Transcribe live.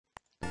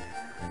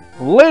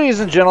Ladies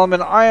and gentlemen,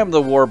 I am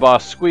the War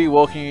Boss Squee,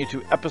 welcoming you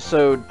to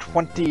episode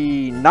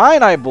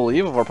 29, I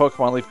believe, of our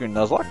Pokemon Leaf Green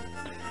Nuzlocke.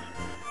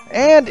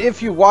 And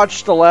if you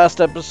watched the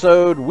last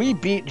episode, we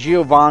beat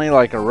Giovanni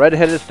like a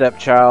redheaded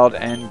stepchild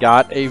and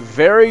got a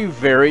very,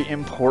 very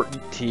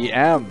important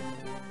TM,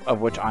 of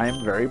which I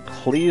am very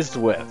pleased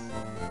with.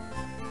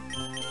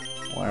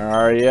 Where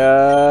are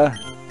ya?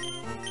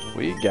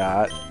 We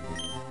got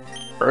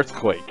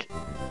Earthquake.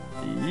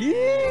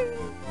 Yeah.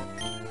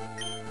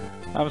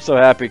 I'm so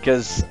happy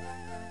because,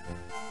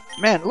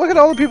 man, look at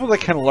all the people that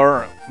can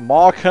learn.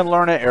 Maw can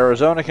learn it,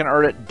 Arizona can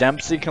learn it,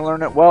 Dempsey can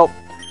learn it. Well,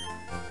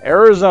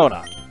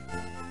 Arizona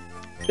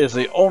is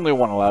the only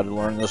one allowed to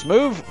learn this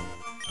move,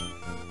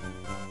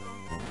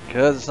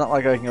 because it's not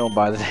like I can go and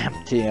buy the damn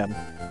TM.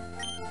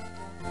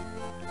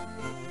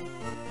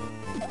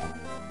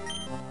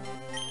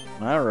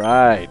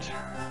 Alright.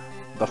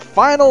 The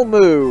final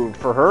move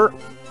for her.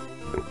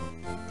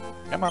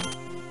 Come on.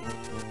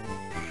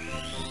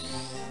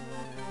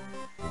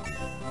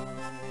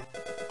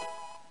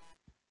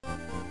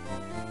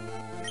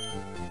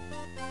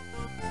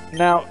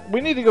 Now,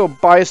 we need to go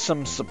buy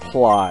some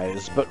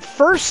supplies, but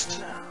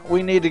first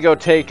we need to go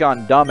take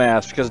on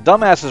Dumbass, because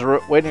Dumbass is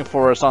waiting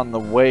for us on the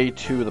way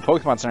to the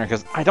Pokemon Center,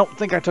 because I don't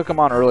think I took him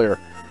on earlier.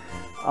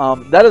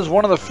 That is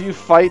one of the few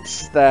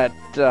fights that,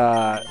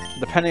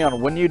 depending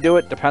on when you do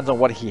it, depends on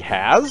what he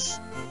has.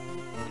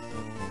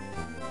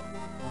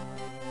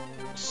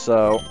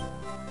 So,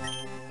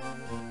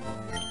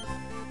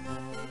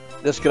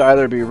 this could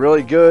either be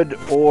really good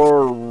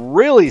or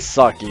really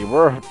sucky.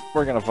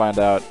 We're gonna find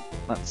out.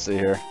 Let's see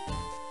here.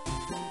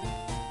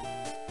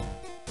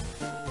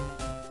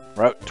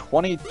 Route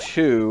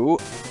 22,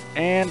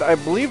 and I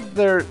believe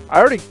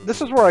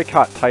this is where I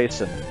caught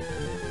Tyson.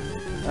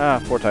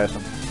 Poor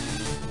Tyson.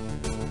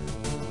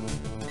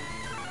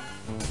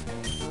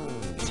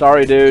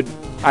 Sorry, dude.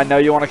 I know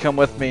you want to come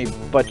with me,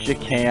 but you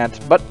can't.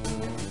 But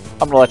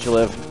I'm gonna let you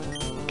live,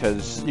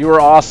 because you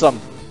were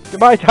awesome.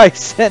 Goodbye,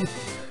 Tyson.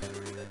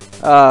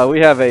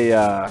 We have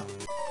a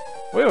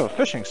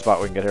fishing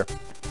spot we can get here.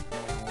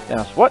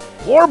 Yes, what?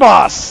 War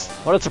Boss!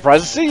 What a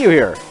surprise to see you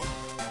here.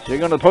 So you're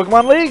going to the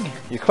Pokemon League?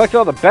 You collect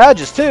all the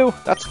badges too.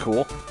 That's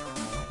cool.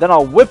 Then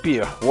I'll whip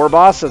you, War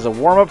Boss, as a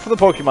warm-up for the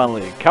Pokemon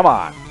League. Come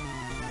on.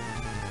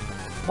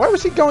 Why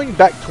was he going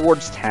back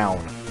towards town?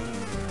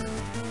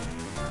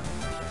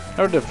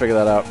 Never did figure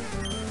that out.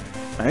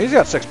 And he's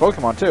got 6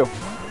 Pokemon too.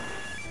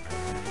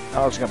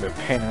 Oh, it's going to be a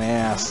pain in the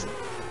ass.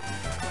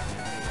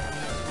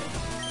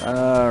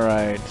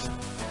 Alright.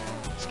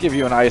 Let's give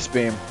you an Ice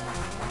Beam.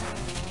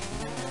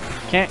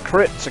 Can't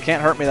crit, so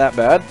can't hurt me that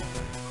bad.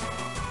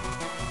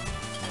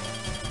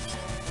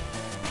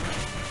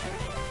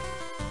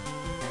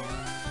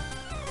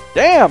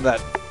 Damn, that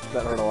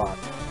hurt a lot.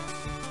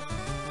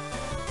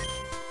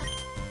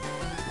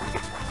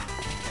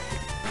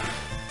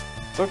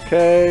 It's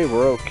okay,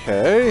 we're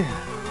okay.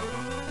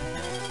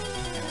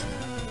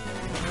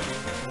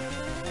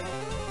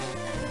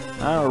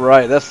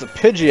 Alright, that's the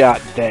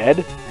Pidgeot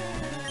dead.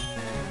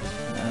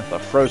 That's a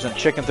frozen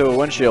chicken through a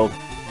windshield.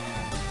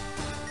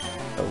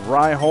 The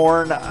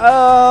Rhyhorn,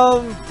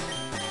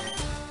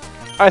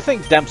 I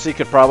think Dempsey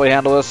could probably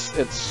handle this.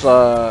 It's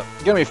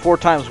gonna be 4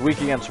 times weak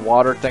against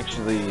water thanks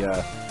to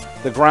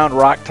the ground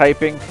rock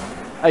typing.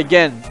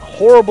 Again,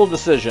 horrible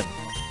decision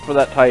for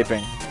that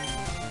typing.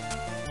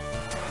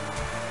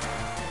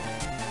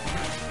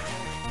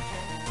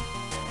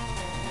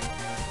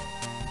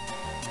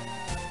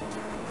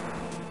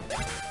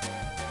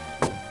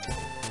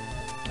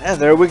 And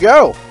there we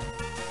go.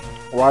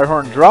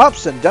 Rhyhorn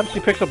drops and Dempsey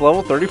picks up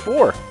level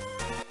 34.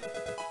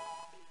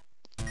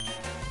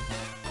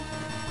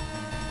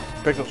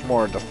 Picked up some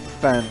more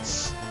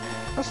defense.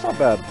 That's not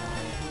bad.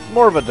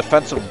 More of a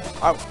defensive...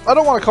 I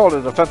don't want to call it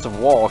a defensive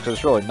wall, because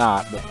it's really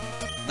not. But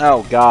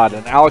oh god,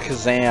 an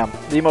Alakazam.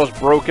 The most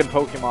broken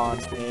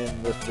Pokemon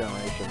in this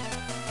generation.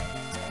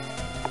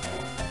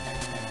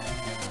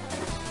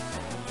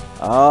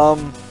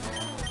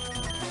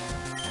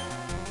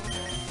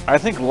 I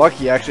think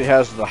Lucky actually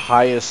has the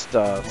highest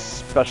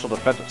special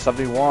defense at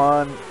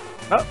 71.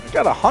 Oh, we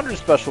got 100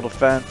 special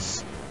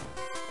defense.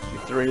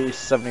 53,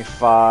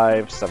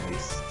 75,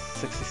 76.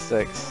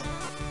 66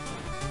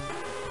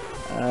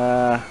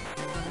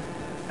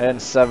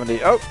 and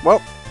 70. Oh,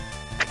 well.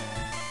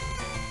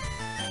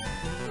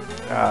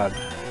 God.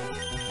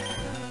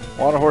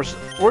 Water Horse.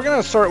 We're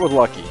going to start with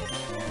Lucky.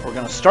 We're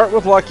going to start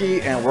with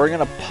Lucky, and we're going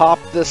to pop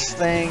this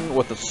thing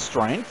with a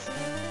Strength,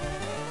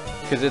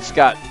 because it's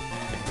got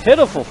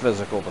pitiful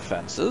physical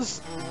defenses.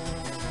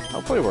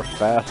 Hopefully we're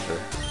faster.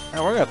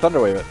 And we're going to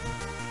Thunder Wave it.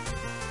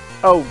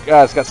 Oh,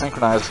 God, it's got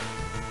Synchronized.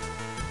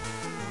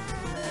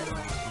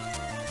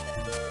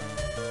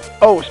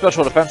 Oh,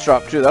 special defense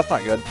drop too, that's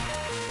not good.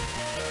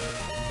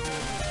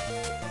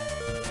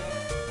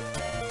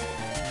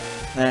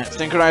 And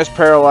Synchronized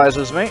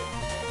paralyzes me.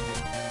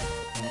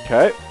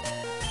 Okay.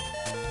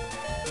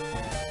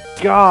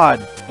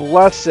 God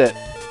bless it.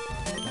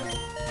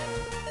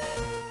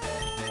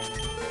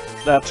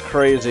 That's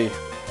crazy.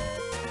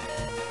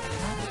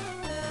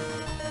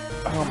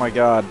 Oh my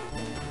god.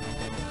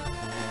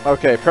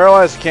 Okay,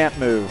 paralyzed, can't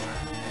move.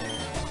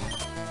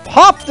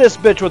 Pop this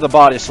bitch with a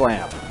body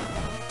slam.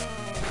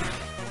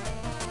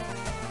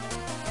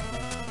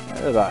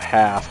 That's about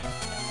half.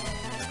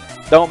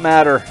 Don't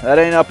matter. That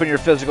ain't up in your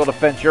physical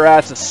defense. Your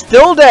ass is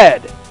still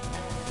dead.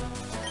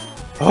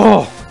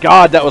 Oh,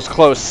 God, that was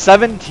close.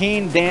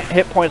 17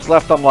 hit points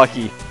left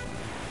unlucky.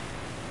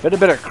 If it had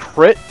been a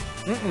crit,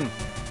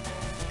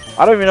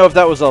 I don't even know if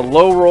that was a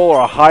low roll or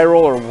a high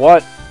roll or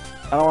what.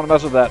 I don't want to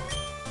mess with that.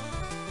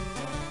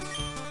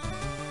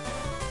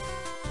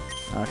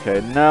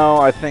 Okay, no,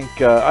 I think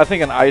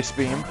an ice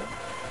beam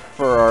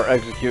for our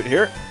execute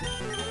here.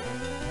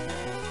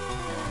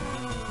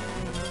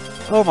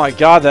 Oh my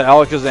God, that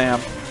Alakazam!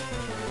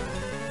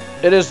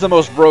 It is the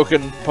most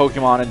broken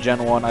Pokemon in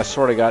Gen 1. I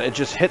swear to God, it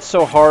just hits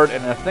so hard,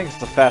 and I think it's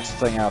the fastest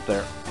thing out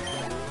there.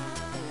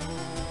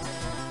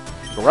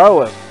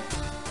 Grow it.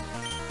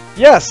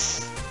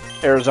 Yes,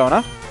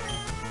 Arizona,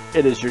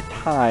 it is your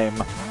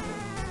time.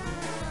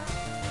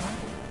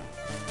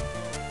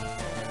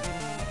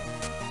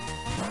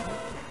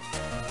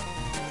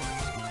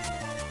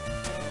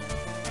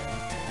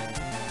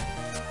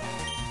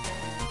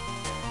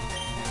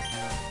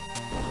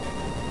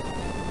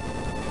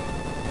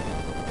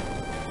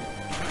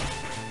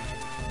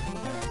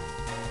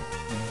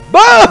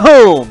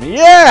 Boom!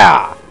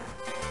 Yeah!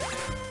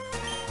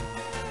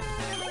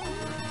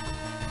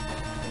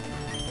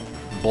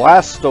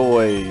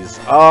 Blastoise.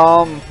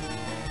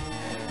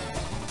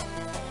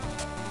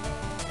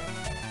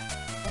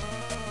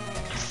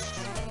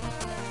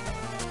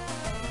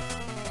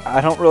 I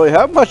don't really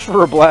have much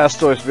for a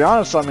Blastoise, to be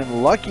honest. I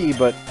mean, lucky,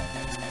 but...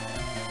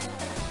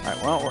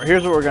 Alright, well,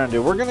 here's what we're going to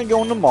do. We're going to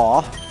go into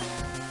Maw.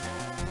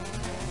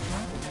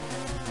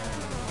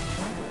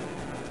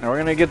 And we're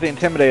going to get the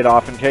Intimidate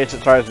off in case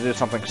it tries to do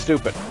something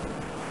stupid.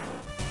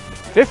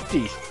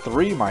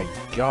 53, my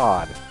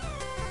God.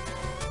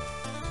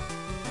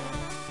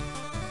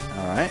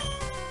 Alright.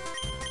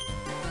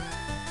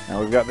 Now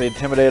we've got the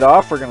Intimidate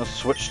off. We're going to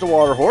switch to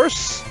Water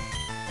Horse.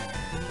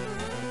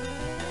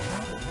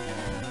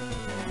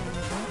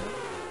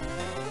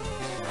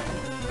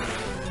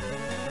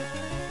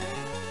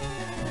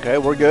 Okay,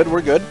 we're good,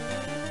 we're good.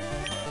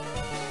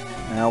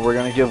 Now we're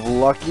going to give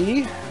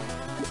Lucky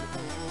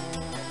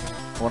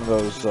one of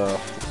those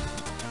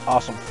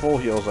awesome full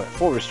heals,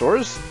 full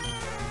restores.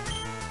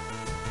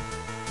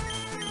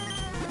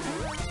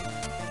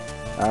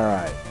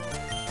 Alright.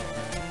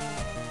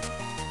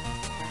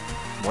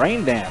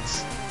 Rain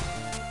Dance.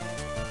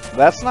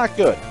 That's not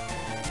good.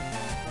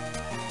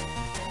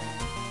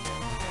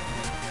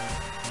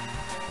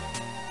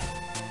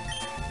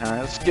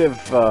 Alright, let's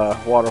give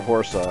Water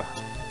Horse a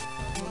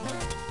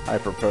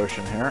Hyper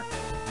Potion here.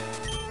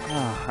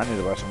 Oh, I need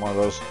to buy some more of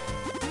those.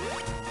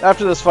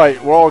 After this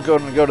fight, we're all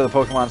going to go to the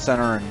Pokemon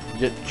Center and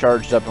get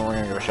charged up, and we're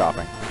going to go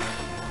shopping.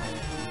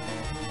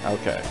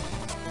 Okay.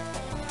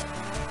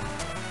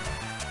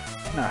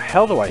 Now,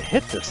 hell do I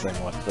hit this thing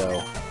with,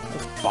 though?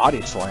 That's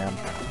Body Slam.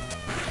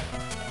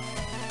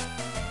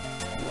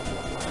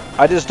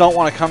 I just don't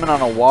want to come in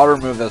on a water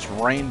move that's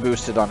rain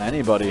boosted on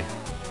anybody.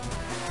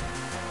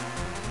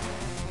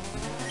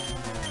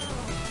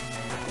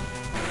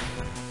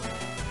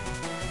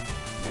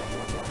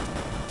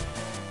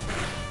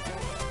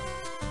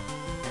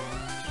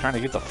 Trying to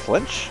get the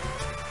flinch?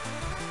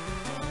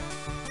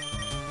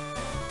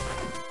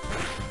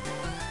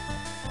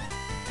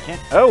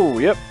 Can't. Oh,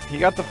 yep, he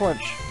got the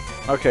flinch.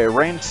 Okay,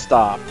 rain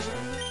stopped.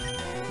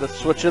 Let's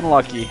switch in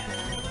Lucky.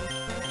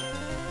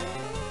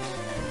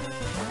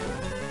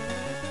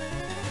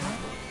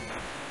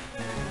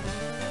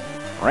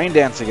 Rain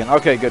Dance again.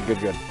 Okay, good, good,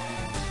 good.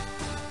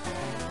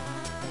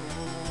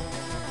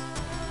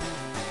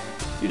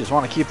 You just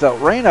want to keep that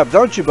rain up,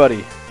 don't you,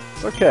 buddy?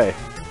 It's okay.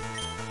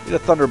 Get a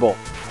Thunderbolt.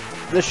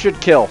 This should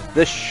kill.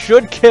 This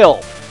should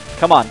kill.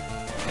 Come on.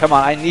 Come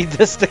on. I need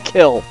this to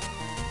kill.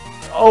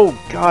 Oh,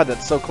 God.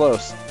 That's so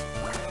close.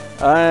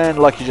 And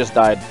Lucky just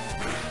died.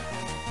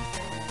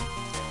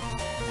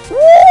 Woo!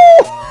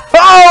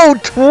 Oh,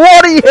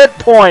 20 hit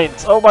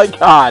points. Oh, my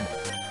God.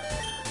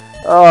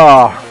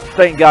 Oh,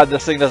 thank God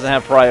this thing doesn't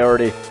have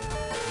priority.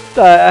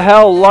 The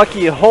hell,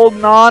 Lucky?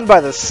 Holding on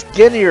by the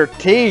skin of your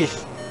teeth.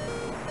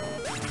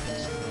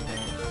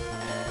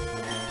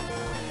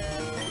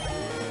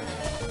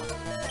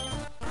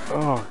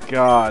 Oh,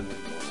 God.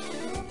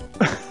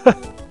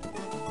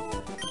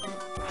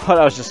 But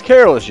I was just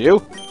careless,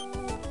 you.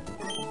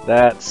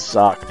 That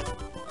sucked.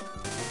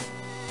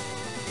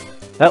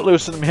 That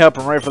loosened me up.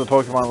 I'm ready for the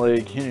Pokemon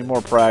League. You need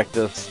more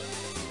practice.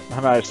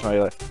 I'm out of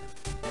Smiler.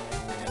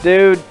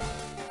 Dude.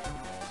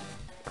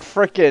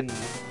 Frickin'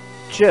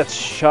 just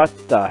shut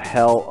the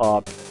hell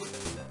up.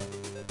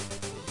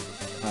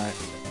 Alright.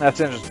 That's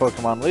the end of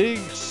Pokemon League,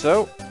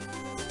 so...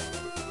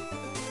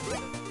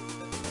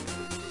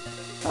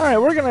 Alright,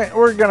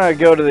 we're gonna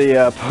go to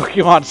the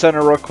Pokemon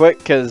Center real quick,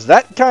 because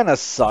that kind of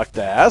sucked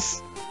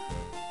ass.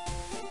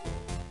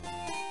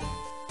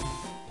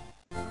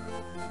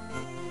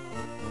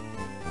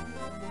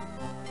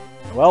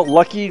 Well,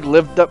 Lucky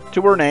lived up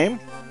to her name.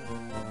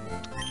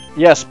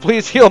 Yes,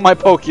 please heal my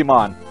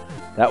Pokemon.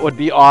 That would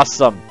be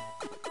awesome.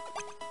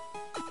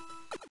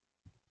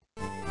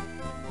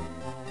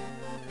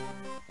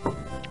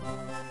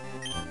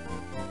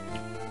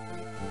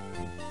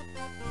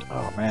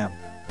 Oh, man.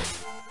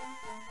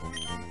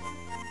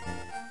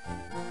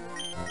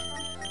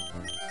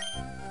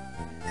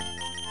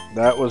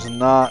 That was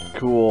not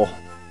cool.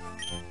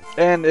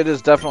 And it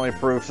is definitely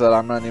proof that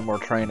I'm gonna need more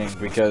training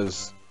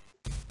because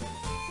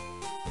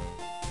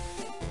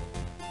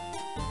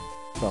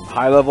some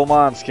high-level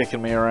mons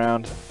kicking me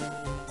around.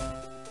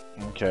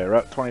 Okay,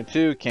 Route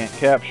 22, can't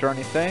capture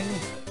anything.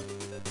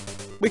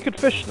 We could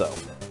fish, though.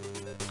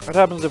 What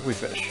happens if we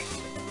fish?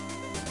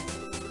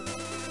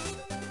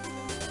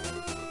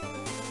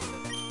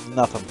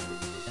 Nothing.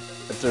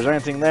 If there's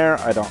anything there,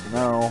 I don't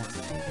know.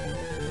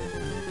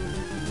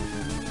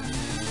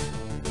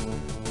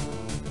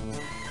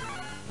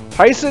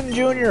 Tyson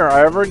Jr.,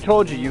 I already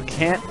told you, you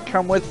can't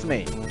come with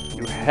me.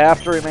 You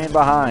have to remain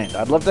behind.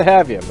 I'd love to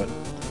have you, but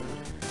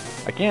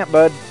I can't,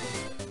 bud.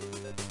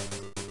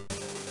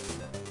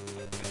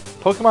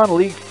 Pokemon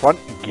League front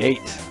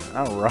gate.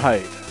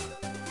 Alright.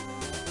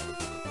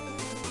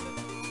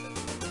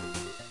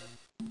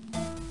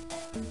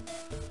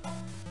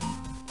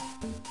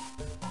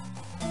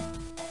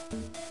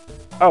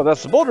 Oh,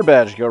 that's the Boulder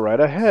Badge. Go right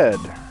ahead.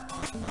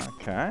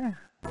 Okay.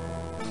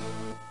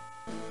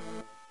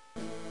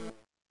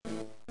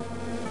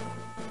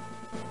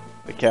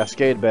 The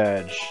Cascade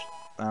Badge.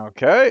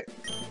 Okay.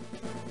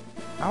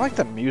 I like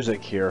the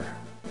music here.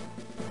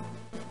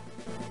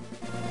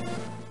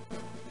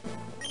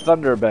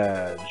 Thunder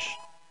Badge.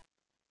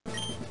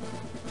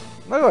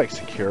 They're like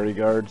security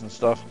guards and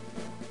stuff.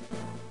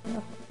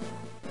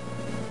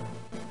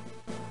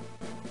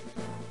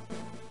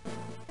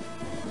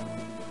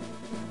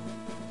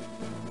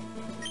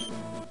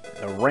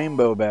 A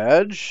Rainbow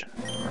Badge.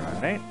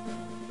 Alright.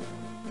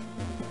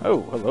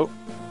 Oh, hello.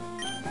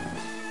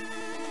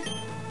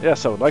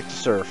 Yes, I would like to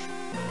surf.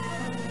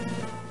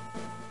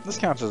 This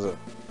counts as a...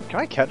 Can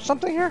I catch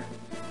something here?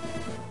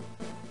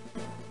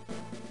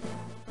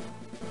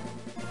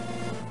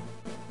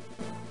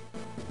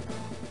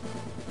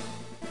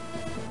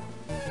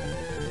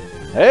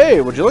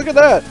 Hey, would you look at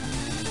that?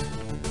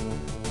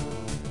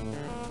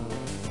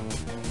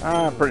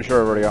 I'm pretty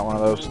sure I've already got one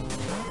of those.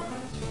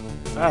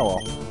 Oh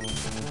well.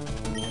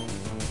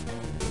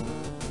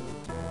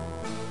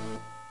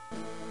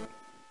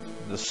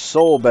 The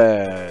Soul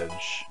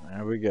Badge.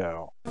 There we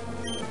go.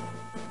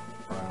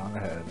 Right on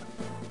ahead.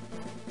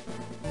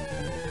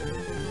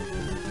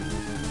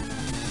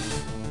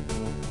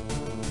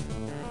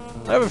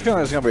 I have a feeling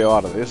there's going to be a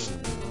lot of these.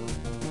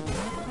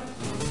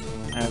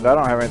 And I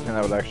don't have anything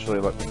that would actually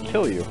let me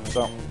kill you,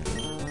 so...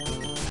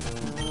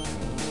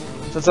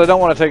 Since I don't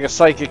want to take a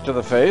Psychic to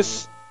the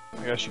face,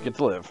 I guess you get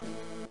to live.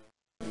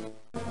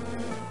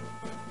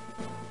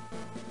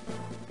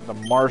 The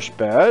Marsh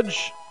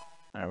Badge.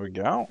 There we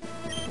go.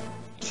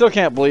 Still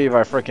can't believe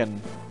I frickin'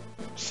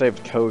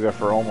 saved Koga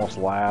for almost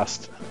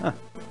last. Huh.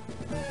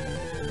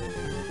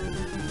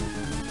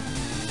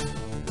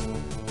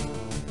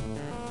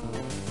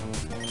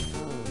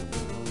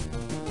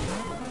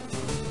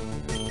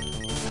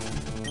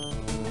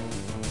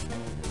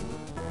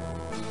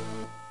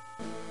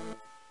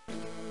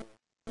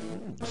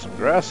 Some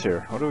grass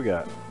here. What do we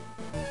got?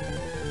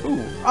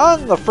 Ooh,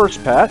 on the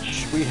first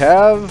patch, we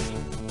have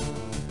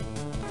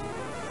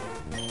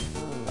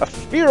a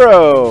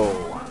Fearow.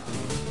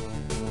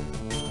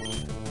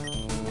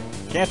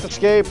 Can't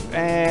escape,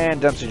 and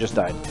Dempsey just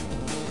died.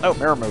 Oh,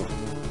 mirror move.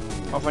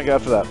 Oh, thank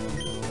God for that.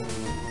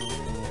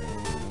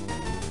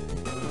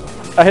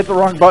 I hit the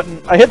wrong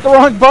button. I hit the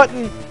wrong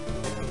button!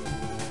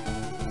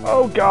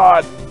 Oh,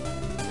 God.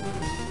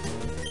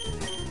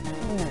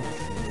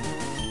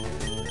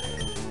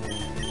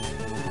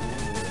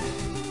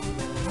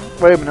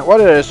 Wait a minute, why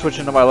did I switch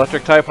into my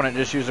electric type when it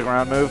just used a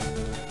ground move?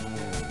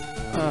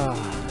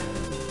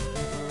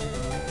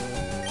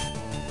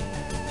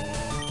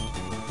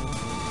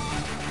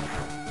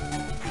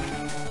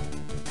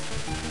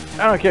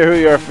 I don't care who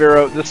you are,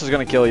 Fearow, this is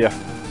gonna kill you.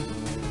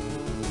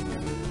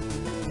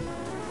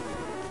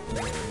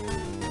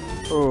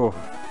 Ooh.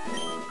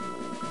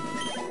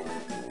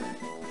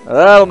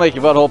 That'll make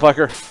you butthole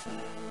pucker.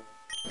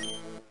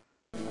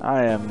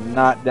 I am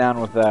not down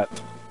with that.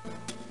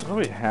 What do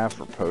we have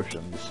for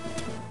potions?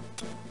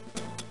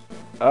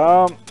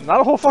 Not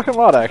a whole fucking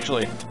lot,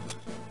 actually.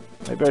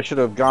 Maybe I should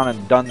have gone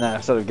and done that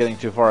instead of getting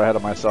too far ahead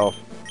of myself.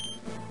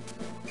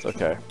 It's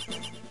okay.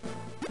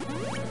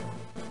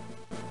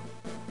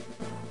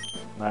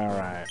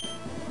 Alright.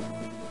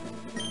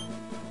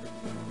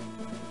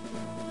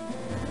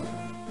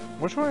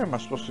 Which way am I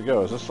supposed to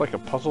go? Is this like a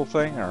puzzle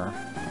thing, or...?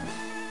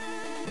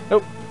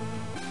 Nope.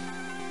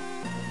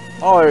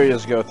 All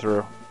areas go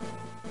through.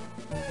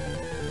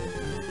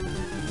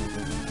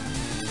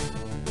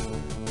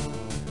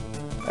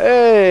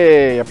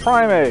 Hey, a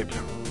Primeape!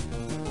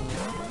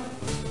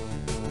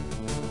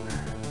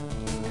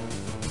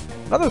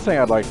 Another thing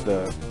I'd like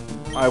to...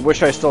 I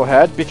wish I still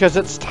had, because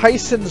it's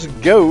Tyson's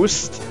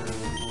ghost.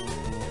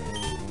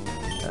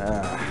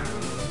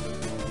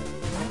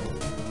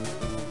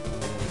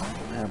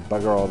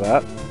 Bugger all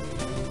that.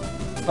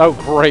 Oh,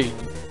 great.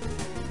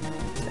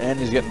 And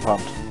he's getting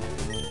pumped.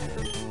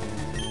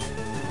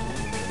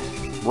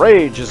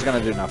 Rage is going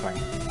to do nothing.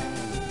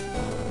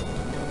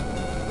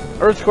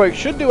 Earthquake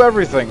should do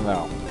everything,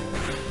 though.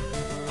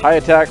 High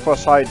attack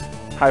plus high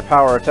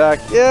power attack.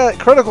 Yeah,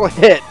 critical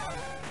hit.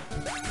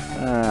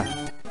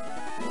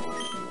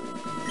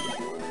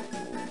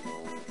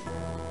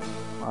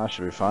 That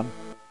should be fun.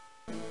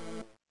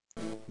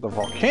 The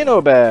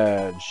volcano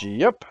badge.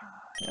 Yep.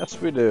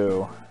 Yes, we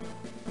do.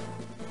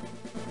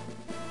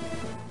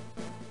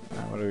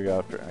 What do we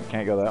got? I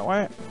can't go that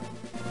way.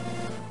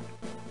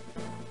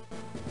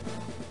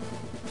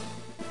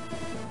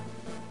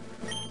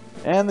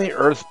 And the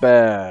Earth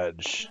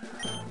badge.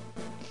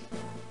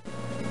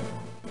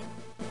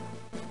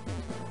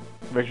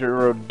 Victory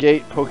Road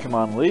Gate,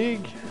 Pokemon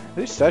League.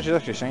 Do these statues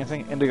actually say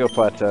anything? Indigo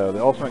Plateau,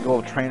 the ultimate goal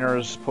of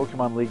trainers,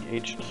 Pokemon League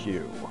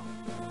HQ.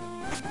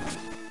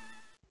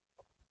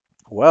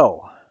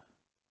 Well,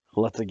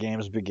 let the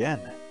games begin.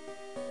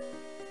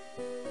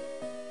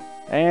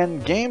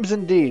 And games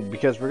indeed,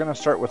 because we're going to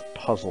start with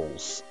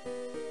puzzles.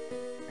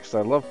 Because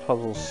I love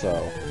puzzles so.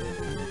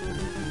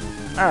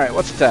 Alright,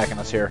 what's attacking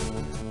us here?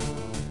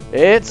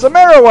 It's a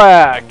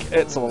Marowak!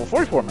 It's a level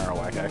 44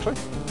 Marowak, actually.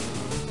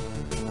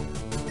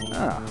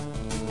 Ah.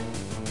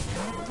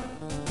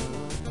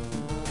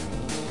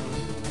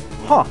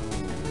 Huh.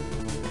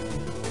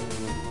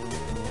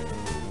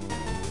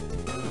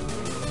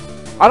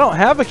 I don't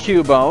have a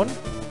Cubone.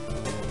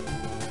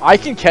 I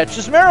can catch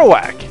this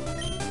Marowak.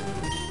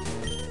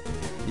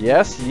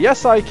 Yes,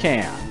 yes I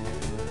can.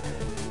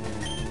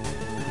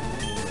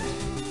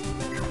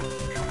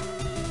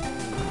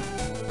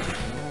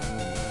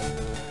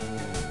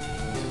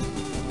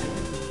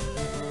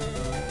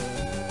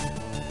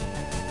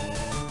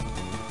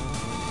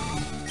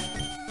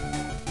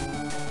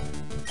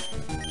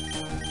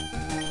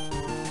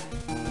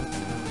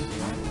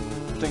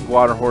 I think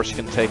Water Horse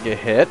can take a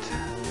hit.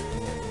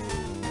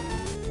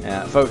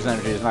 Yeah, Focus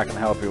Energy is not going to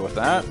help you with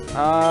that.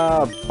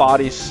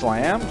 Body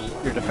Slam.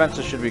 Your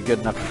defenses should be good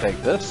enough to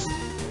take this.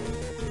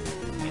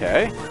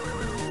 Okay.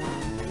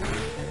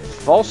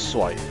 False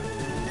Swipe.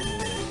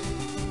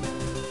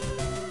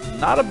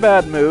 Not a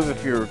bad move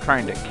if you're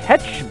trying to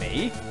catch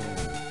me.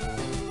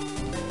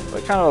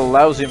 But kind of a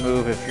lousy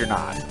move if you're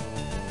not.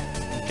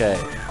 Okay.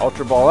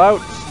 Ultra Ball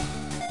out.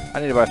 I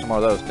need to buy some more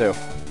of those too.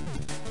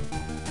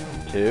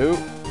 2,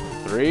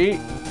 3.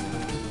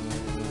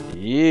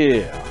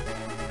 Yeah.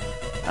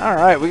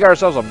 Alright, we got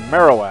ourselves a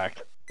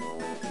Marowak.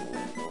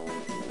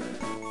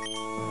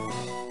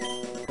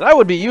 I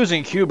would be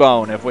using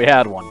Cubone if we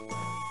had one.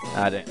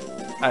 I didn't.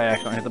 I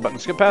accidentally hit the button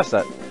to skip past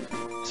that.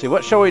 Let's see,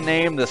 what shall we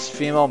name this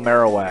female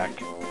Marowak?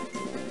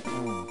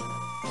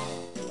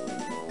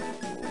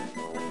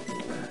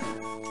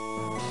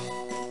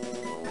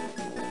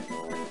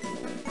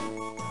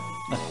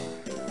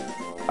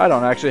 I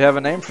don't actually have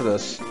a name for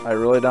this. I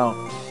really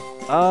don't.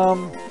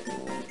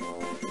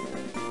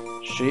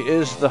 She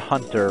is the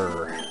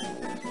hunter.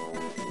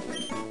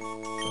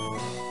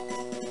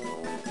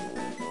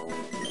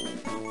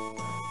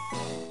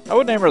 I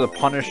would name her the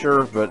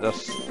Punisher, but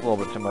that's a little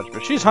bit too much.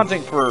 But she's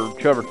hunting for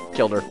whoever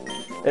killed her.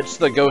 It's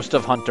the ghost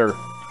of Hunter.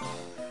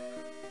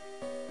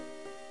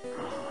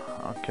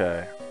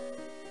 Okay.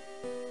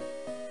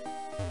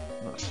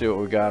 Let's see what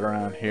we got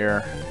around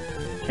here.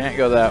 Can't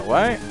go that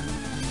way.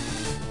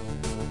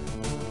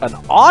 An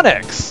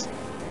Onyx!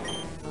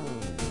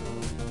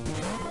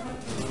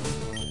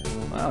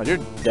 Wow, you're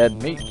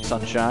dead meat,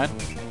 sunshine.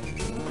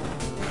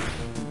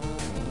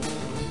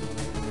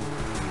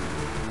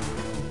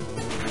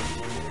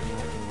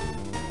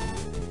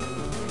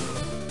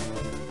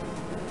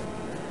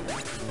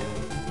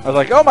 I was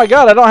like, oh my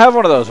god, I don't have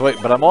one of those.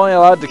 Wait, but I'm only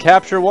allowed to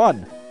capture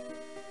one.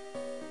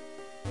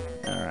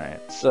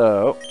 Alright,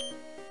 so...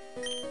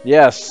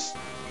 Yes,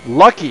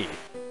 Lucky,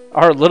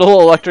 our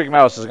little electric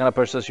mouse, is going to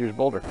push this huge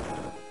boulder.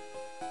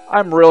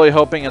 I'm really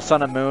hoping in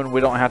Sun and Moon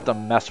we don't have to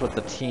mess with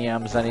the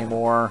TMs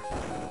anymore.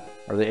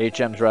 Or the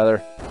HMs,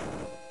 rather.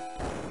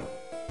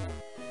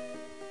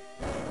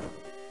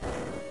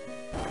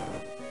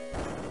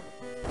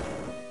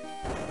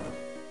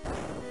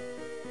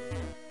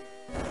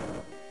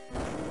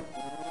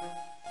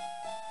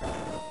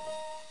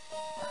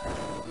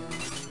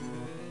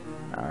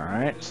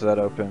 Alright, so that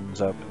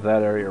opens up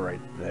that area right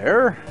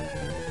there.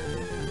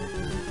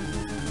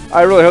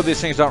 I really hope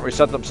these things don't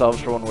reset themselves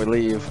for when we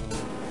leave.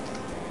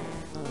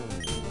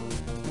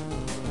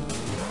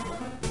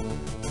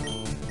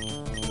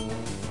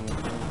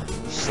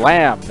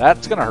 Slam!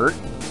 That's gonna hurt.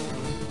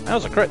 That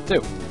was a crit,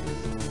 too.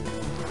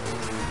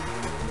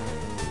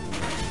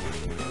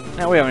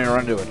 Now we haven't even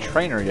run into a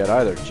trainer yet,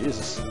 either.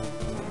 Jesus.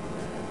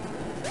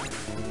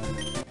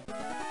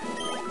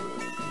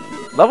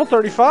 Level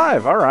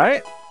 35,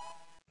 alright.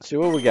 Let's see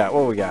what we got.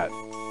 What we got?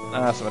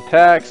 Some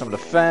attack, some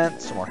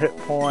defense, some more hit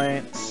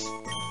points.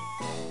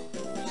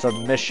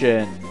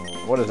 Submission.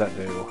 What does that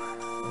do?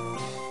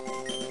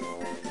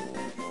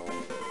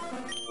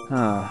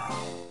 Huh.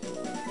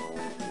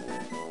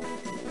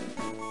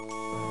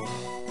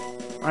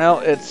 Well,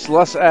 it's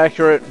less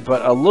accurate,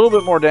 but a little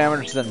bit more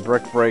damage than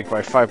Brick Break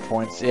by 5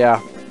 points.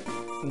 Yeah,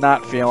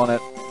 not feeling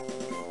it.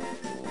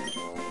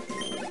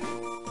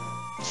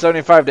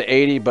 75 to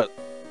 80, but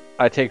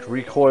I take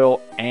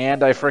recoil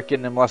and I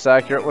freaking am less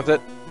accurate with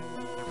it.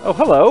 Oh,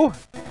 hello.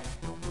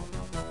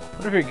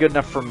 Wonder if you're good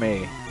enough for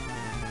me.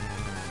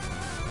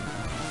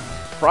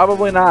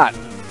 Probably not.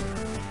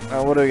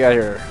 What do we got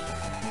here?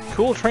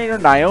 Cool Trainer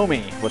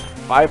Naomi with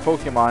 5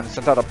 Pokemon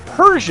sent out a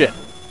Persian,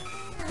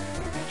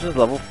 which is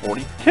level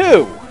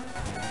 42.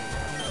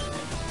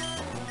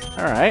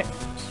 Alright.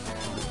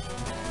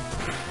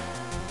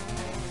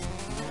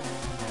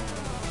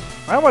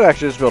 I might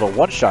actually just be able to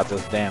one-shot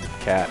this damn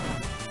cat.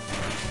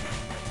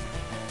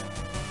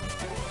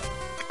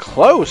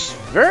 Close!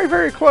 Very,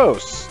 very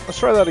close. Let's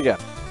try that again.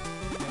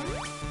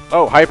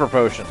 Oh, Hyper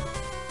Potion.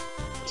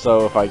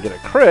 So if I get a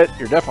crit,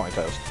 you're definitely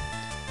toast.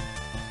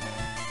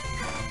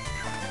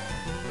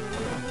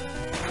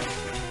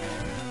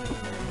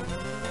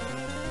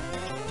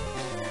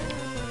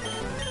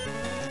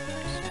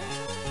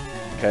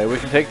 Okay, we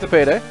can take the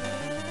payday.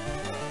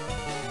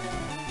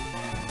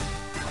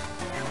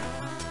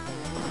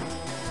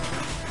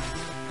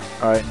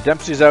 Alright,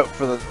 Dempsey's out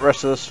for the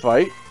rest of this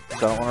fight,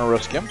 so I don't want to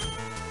risk him.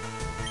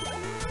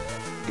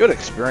 Good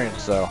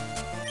experience, though.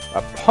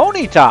 A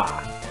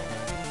Ponyta!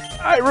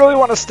 I really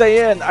want to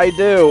stay in, I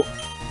do.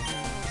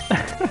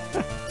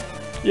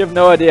 You have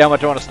no idea how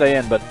much I want to stay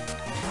in, but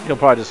he'll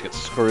probably just get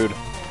screwed.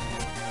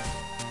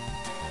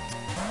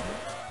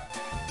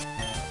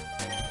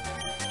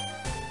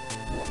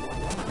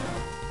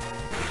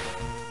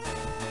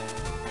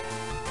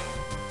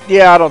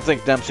 Yeah, I don't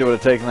think Dempsey would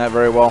have taken that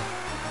very well.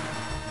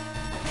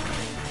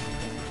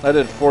 I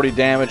did 40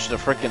 damage to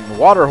frickin'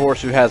 Water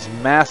Horse, who has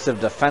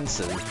massive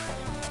defenses.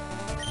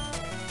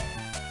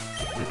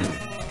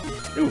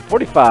 Ooh,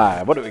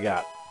 45. What do we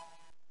got?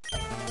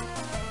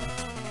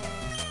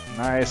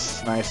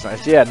 Nice, nice,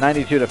 nice. Yeah,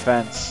 92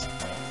 defense.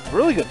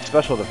 Really good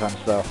special defense,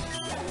 though.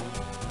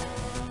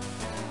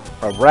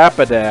 A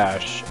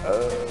Rapidash.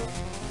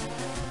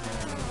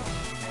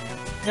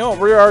 You know,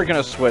 we are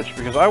going to switch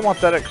because I want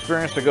that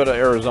experience to go to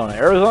Arizona.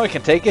 Arizona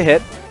can take a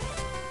hit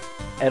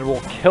and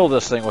we'll kill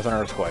this thing with an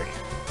Earthquake.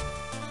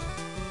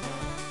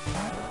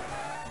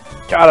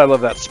 God, I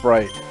love that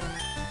sprite.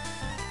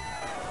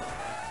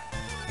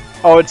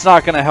 Oh, it's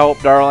not going to help,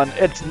 darling.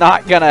 It's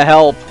not going to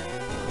help.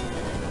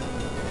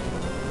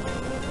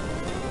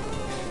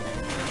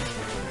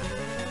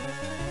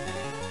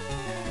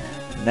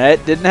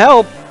 That didn't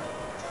help.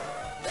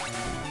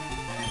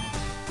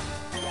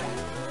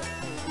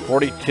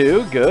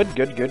 42, good,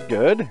 good, good,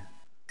 good.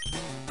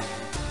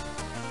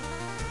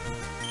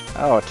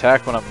 Oh,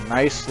 attack went up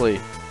nicely.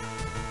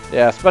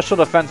 Yeah, special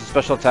defense and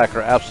special attack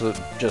are absolute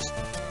just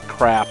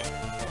crap.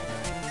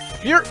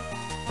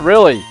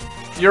 Really?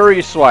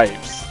 Fury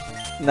swipes.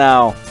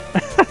 No.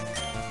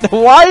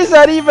 Why is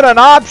that even an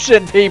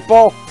option,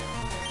 people?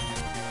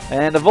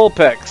 And a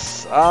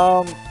Vulpix.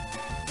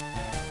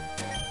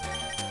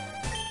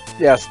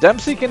 Yes,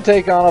 Dempsey can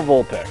take on a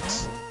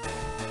Vulpix.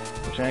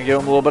 Just gonna give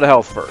him a little bit of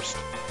health first.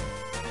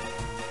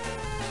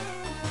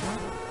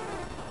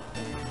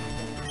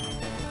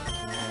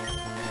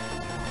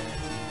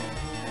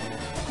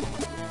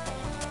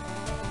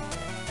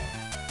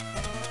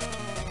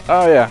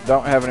 Oh yeah,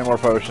 don't have any more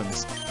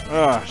potions.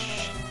 Ugh,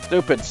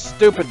 stupid,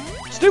 stupid,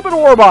 stupid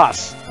war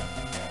boss!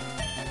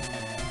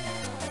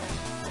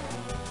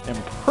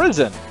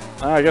 Imprison.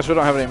 I guess we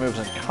don't have any moves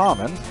in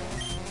common.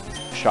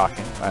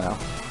 Shocking, I know.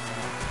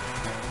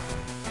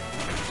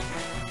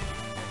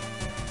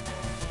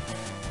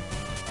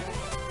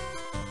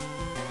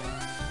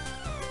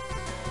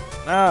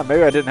 Ah,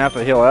 maybe I didn't have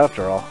to heal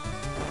after all.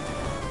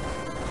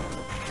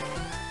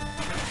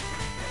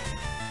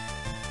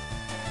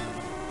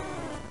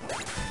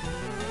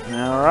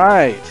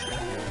 Alright.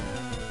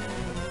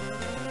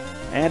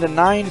 And a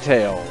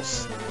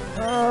Ninetales.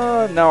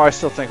 No, I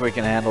still think we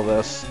can handle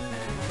this.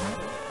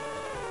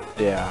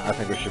 Yeah, I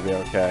think we should be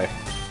okay.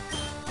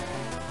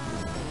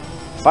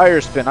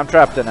 Fire Spin, I'm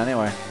trapped in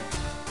anyway.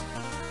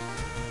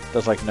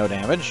 Does like no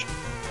damage.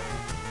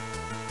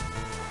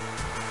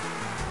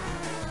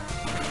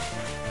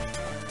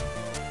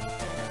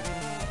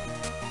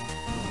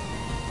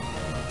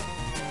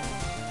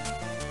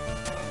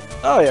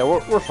 Oh yeah,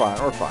 we're fine,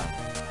 we're fine.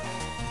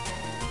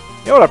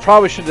 You know what I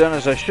probably should have done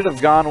is I should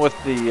have gone with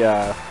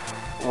the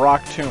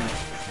Rock Tomb,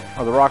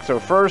 or the Rock Throw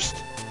first.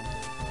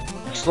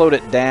 Slowed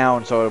it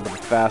down so it would have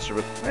been faster,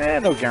 but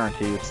no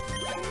guarantees.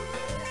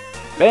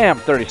 Bam,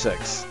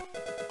 36.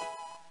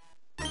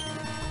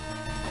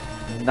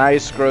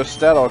 Nice growth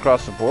stat all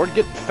across the board.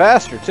 Getting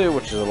faster too,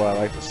 which is what I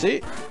like to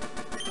see.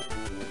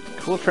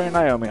 Cool Train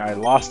Naomi, I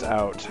lost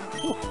out.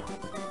 Whew.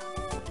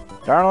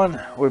 Darling,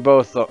 we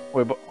both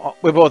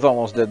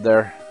almost did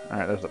there. All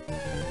right, there's a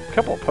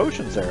couple of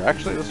potions there.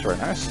 Actually, that's very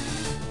nice.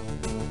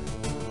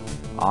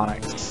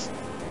 Onyx.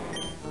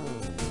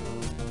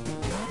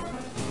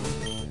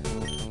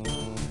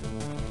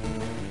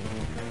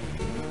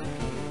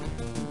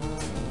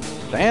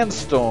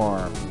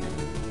 Sandstorm.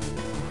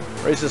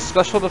 Raises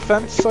special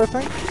defense, I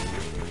think.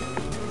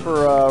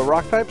 for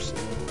rock types.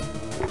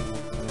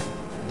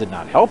 Did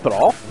not help at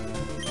all.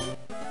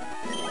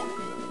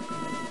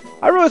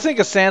 I really think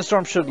a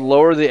sandstorm should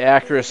lower the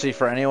accuracy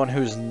for anyone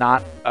who's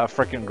not a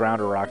freaking ground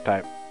or rock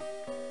type.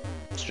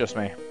 It's just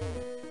me.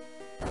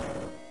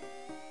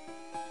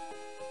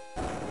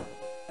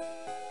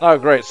 Oh,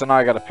 great. So now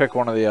I got to pick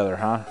one or the other,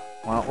 huh?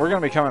 Well, we're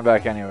going to be coming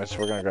back anyway, so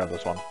we're going to grab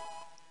this one.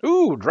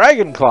 Ooh,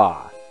 Dragon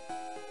Claw.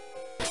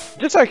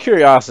 Just out of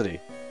curiosity,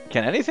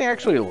 can anything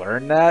actually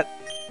learn that?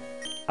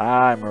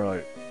 I'm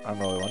really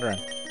wondering.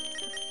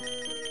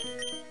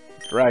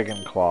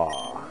 Dragon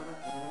Claw.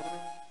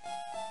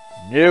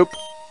 Nope.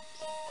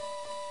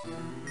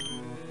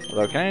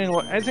 Although,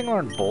 can anything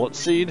learn Bullet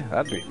Seed?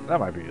 That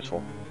might be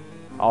useful.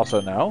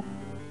 Also, no.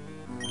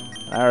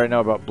 I already know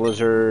about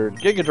Blizzard.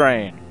 Giga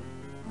Drain.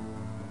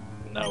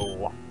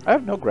 No. I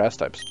have no grass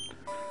types.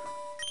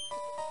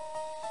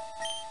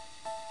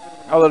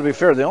 Although, to be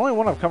fair, the only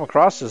one I've come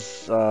across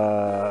is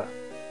a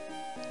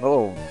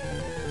little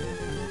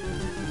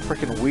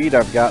freaking weed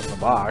I've got in the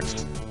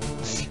box.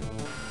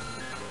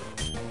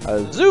 A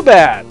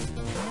Zubat!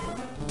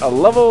 A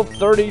level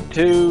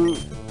 32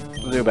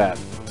 Zubat.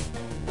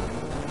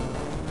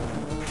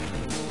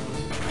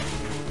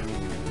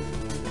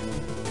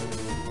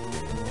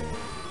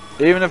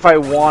 Even if I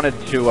wanted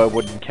to, I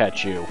wouldn't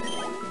catch you.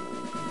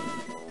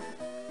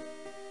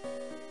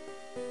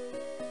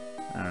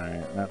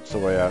 Alright, that's the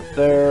way out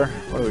there.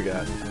 What do we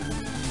got?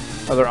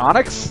 Another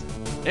Onyx?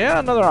 Yeah,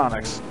 another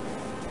Onyx.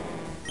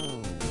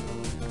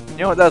 You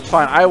know what, that's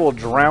fine. I will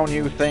drown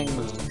you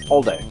things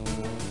all day.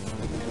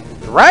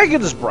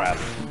 Dragon's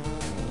Breath!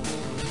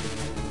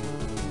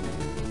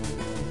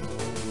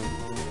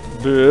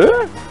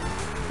 Duh?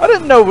 I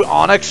didn't know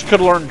Onyx could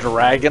learn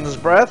Dragon's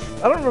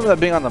Breath. I don't remember that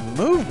being on the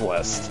move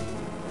list.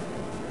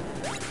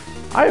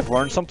 I have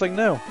learned something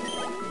new.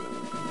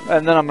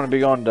 And then I'm going to be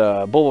going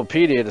to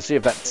Bulbapedia to see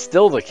if that's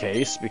still the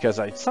case, because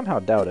I somehow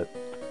doubt it.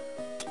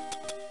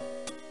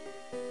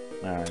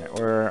 Alright,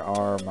 where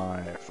are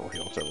my full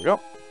heals? There we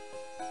go.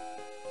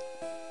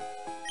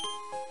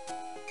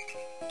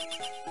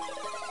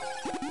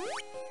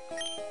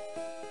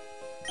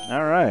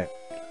 Alright.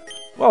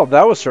 Well,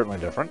 that was certainly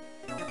different.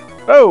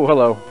 Oh,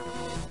 hello.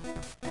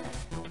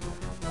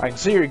 I can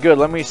see you're good.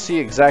 Let me see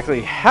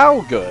exactly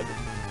how good.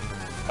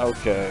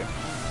 Okay.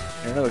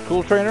 You're another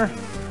cool trainer?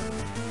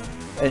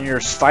 In your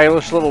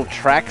stylish little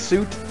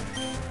tracksuit?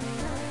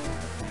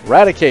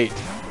 Eradicate.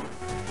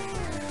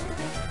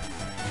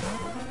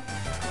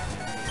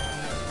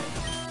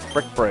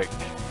 Brick Break.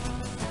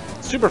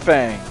 Super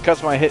Fang.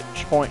 Cuts my hit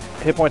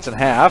points in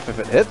half if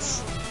it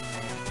hits.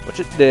 Which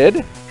it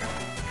did.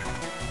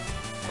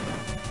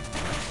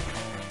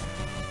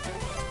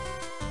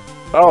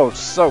 Oh,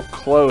 so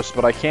close,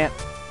 but I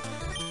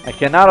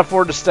cannot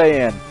afford to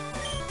stay in.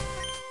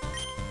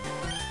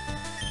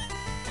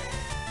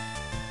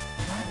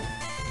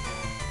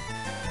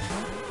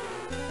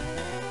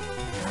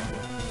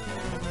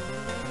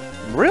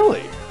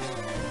 Really?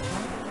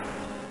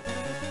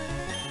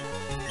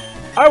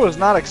 I was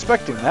not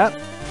expecting that.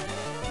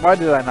 Why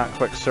did I not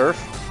quick surf?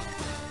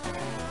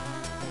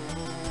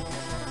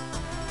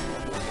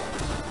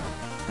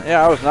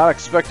 Yeah, I was not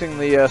expecting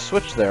the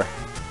switch there.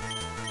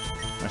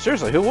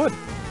 Seriously, who would?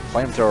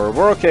 Flamethrower.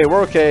 We're okay,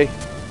 we're okay.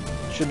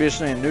 Should be just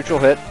a neutral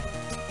hit.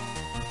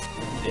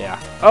 Yeah.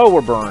 Oh,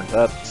 we're burned.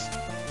 That's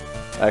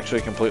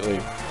actually completely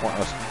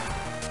pointless.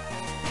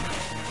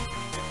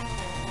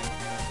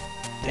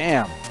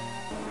 Damn.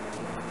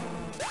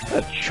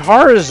 A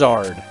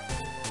Charizard.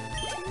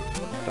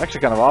 It's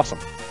actually kind of awesome.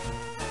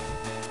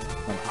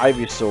 An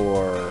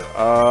Ivysaur.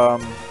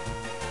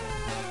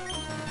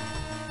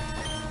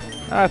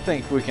 I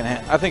think we can.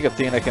 I think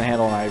Athena can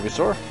handle an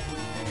Ivysaur.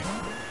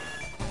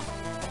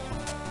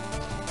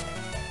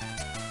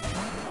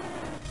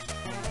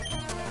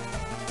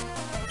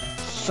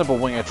 Simple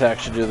wing attack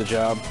should do the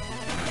job.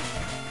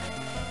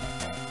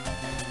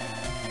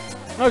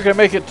 Okay,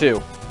 make it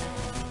 2.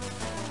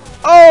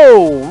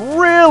 Oh,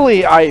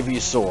 really,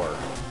 Ivysaur?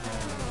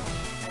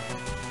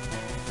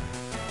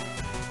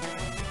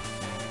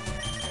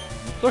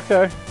 It's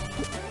okay.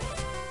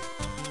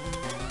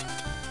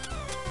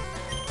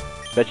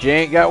 Bet you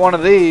ain't got one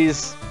of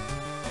these.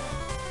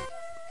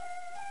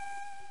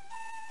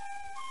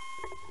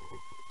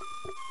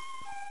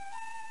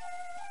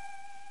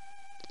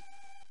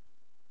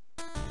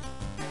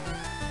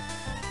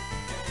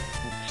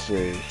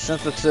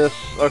 Synthesis.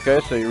 Okay,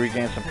 so you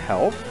regain some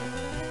health.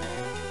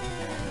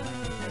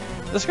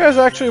 This guy's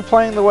actually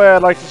playing the way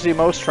I'd like to see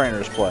most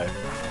trainers play.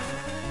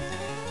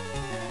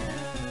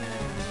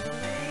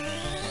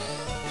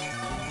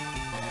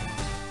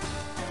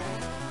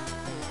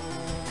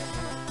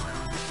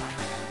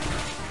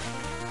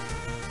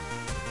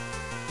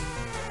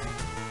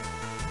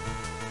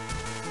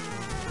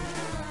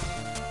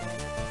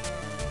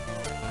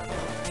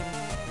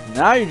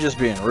 Now you're just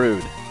being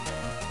rude.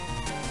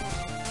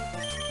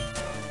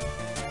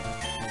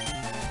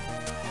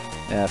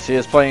 Yeah, see,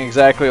 he's playing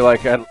exactly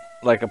like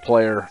a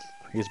player.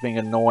 He's being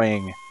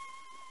annoying.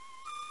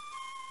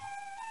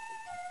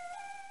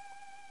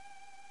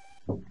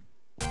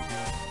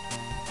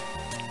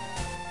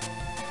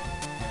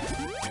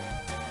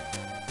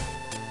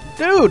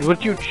 Dude,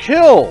 would you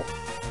chill?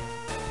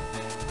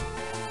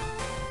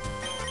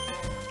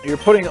 You're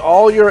putting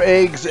all your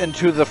eggs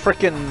into the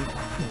frickin'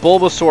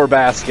 Bulbasaur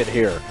basket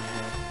here.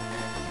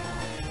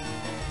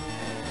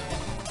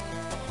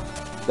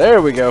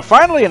 There we go.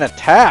 Finally an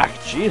attack.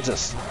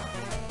 Jesus.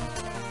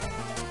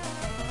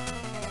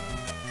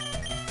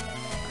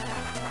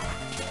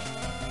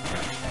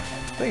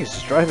 This thing is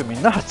just driving me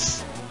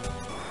nuts.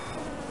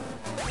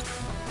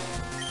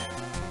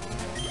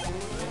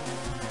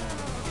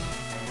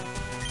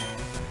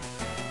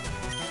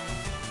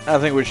 I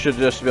think we should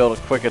just be able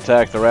to quick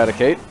attack the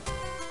Raticate.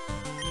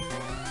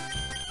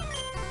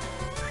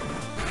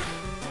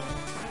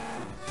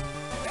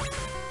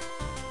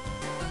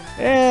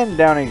 And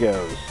down he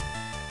goes.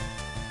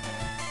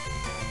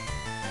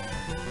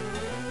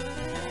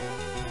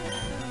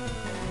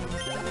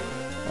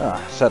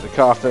 Just had to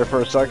cough there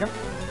for a second.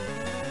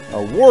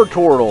 A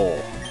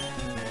Wartortle.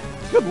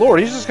 Good lord,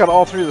 he's just got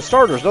all three of the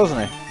starters,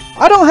 doesn't he?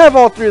 I don't have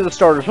all three of the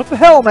starters. What the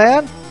hell,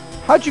 man?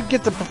 How'd you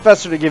get the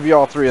professor to give you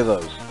all three of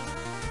those?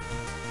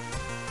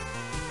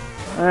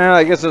 Well,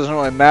 I guess it doesn't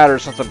really matter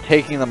since I'm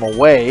taking them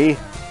away.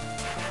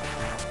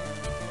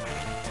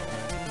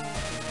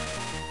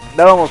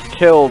 That almost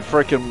killed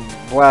frickin'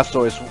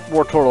 Blastoise.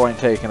 Wartortle ain't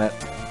taking it.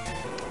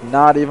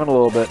 Not even a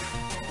little bit.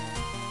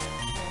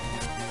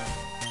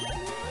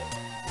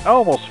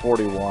 Almost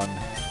 41.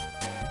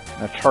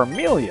 And a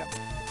Charmeleon.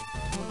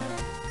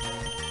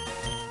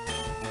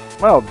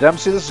 Well,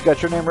 Dempsey, this has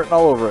got your name written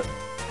all over it.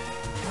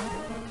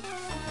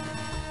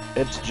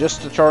 It's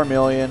just a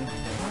Charmeleon.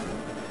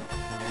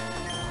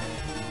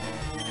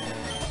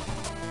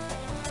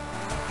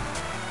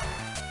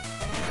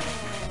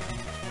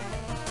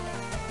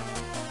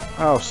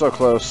 Oh, so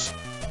close.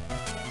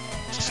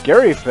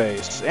 Scary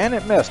face. And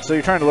it missed, so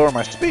you're trying to lower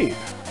my speed.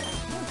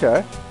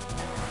 Okay.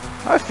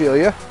 I feel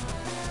you.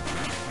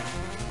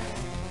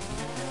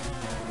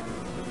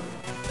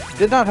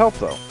 Did not help,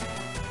 though.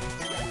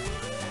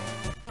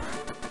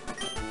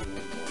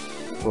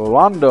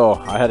 Rolando,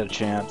 I had a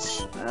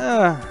chance.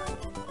 I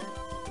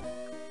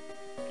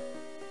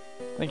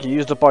think you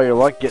used up all your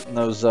luck getting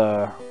those,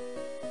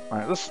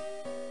 Alright, let's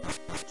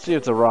see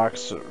if the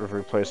rocks have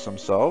replaced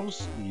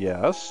themselves.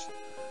 Yes.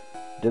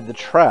 Did the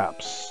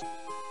traps.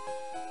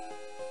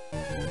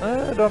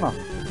 I don't know.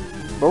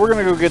 But we're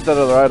gonna go get that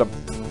other item.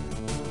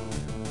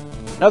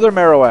 Another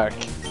Marowak.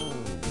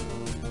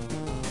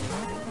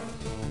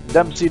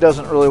 Dempsey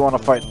doesn't really want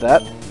to fight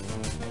that.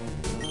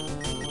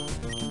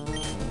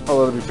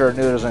 Although, to be fair,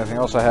 neither is anything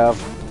else I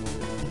have.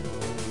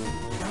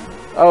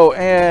 Oh,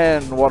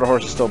 and Water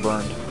Horse is still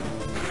burned.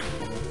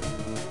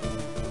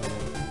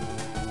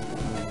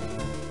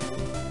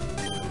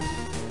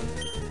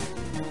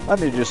 I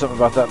need to do something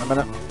about that in a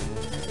minute.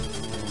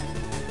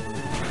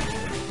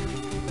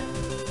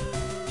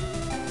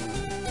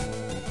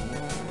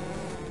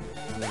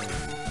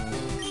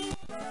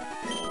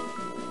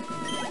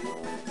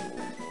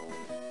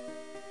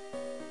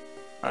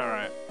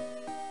 Alright.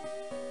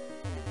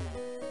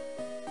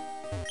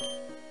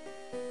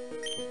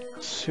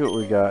 Let's see what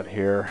we got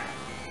here.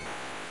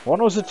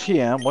 One was a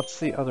TM. What's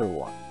the other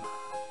one?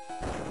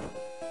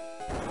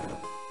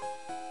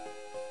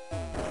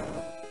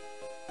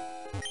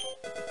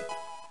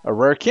 A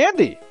rare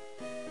candy.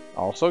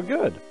 Also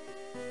good.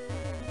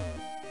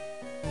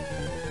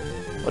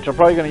 Which I'm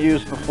probably going to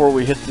use before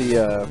we hit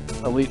the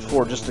Elite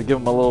Four just to give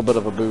them a little bit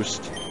of a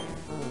boost.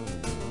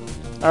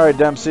 Alright,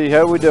 Dempsey, how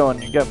are we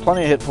doing? You got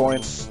plenty of hit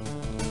points.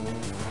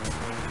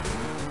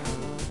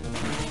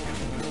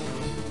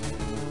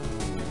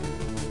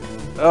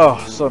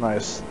 Oh, so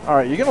nice.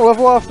 Alright, you gonna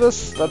level off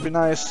this? That'd be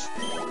nice.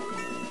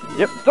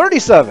 Yep,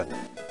 37!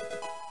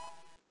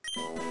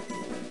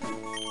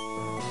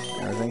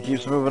 Everything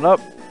keeps moving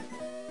up.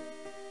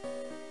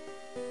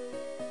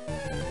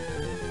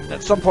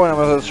 At some point I'm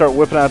going to start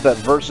whipping out that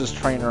Versus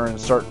Trainer and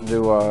starting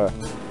to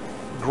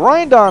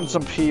grind on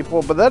some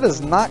people, but that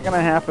is not going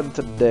to happen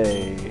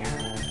today.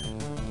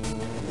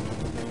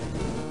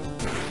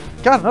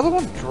 God, another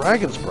one?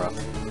 Dragon's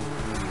Breath.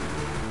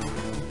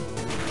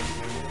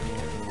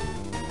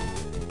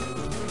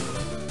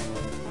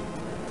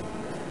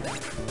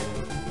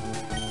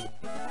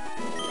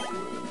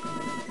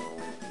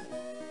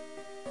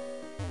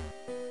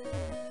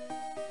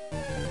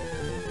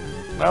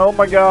 Oh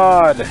my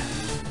god!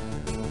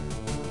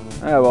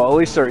 Ah, well, at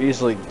least they're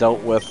easily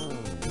dealt with.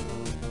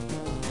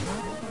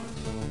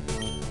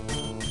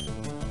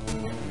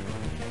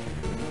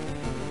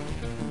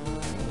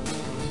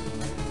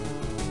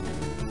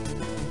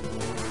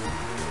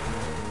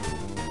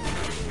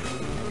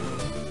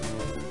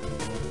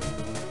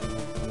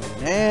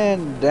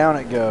 And down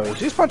it goes.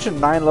 He's punching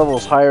 9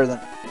 levels higher than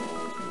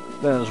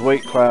his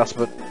weight class,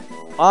 but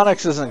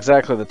Onix isn't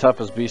exactly the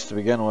toughest beast to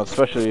begin with,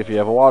 especially if you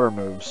have a water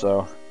move,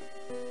 so...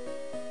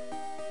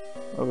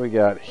 What do we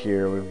got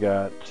here? We've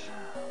got...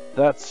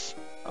 That's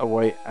a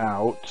way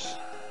out.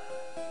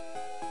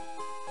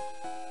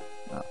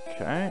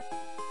 Okay.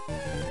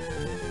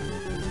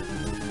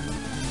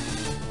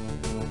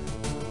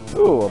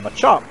 Ooh, a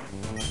Machop.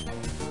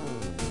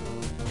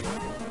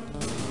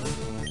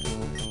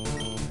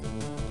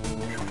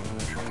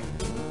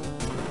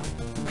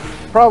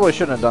 Probably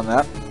shouldn't have done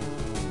that.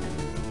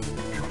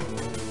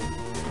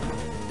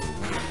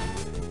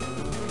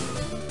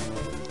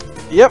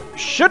 Yep,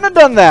 shouldn't have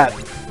done that.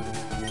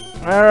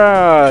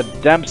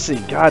 Dempsey,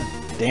 god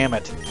damn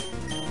it.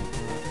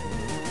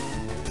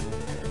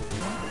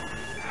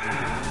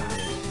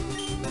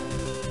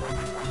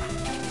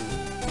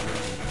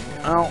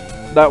 Oh,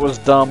 that was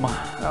dumb.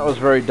 That was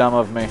very dumb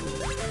of me.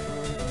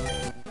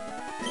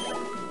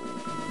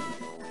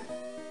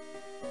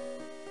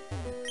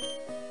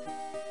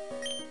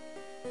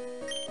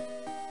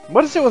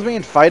 What is it with me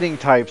and fighting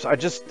types?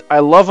 I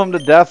love them to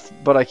death,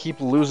 but I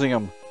keep losing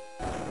them.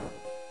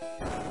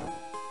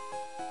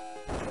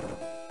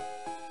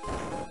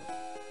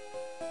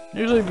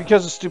 Usually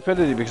because of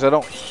stupidity, because I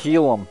don't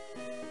heal them.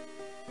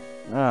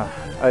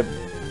 I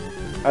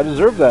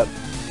deserve that.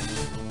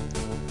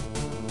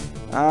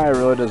 I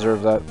really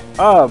deserve that.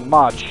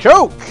 My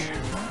choke!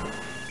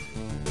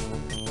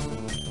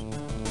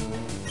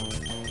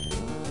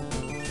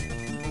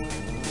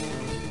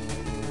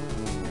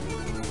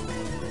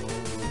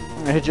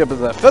 I'm gonna hit you up with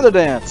that feather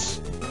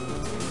dance.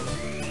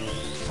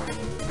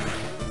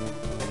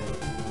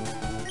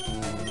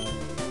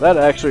 That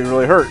actually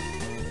really hurt.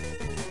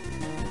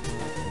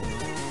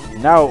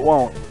 Now it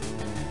won't.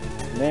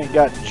 They ain't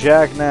got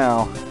jack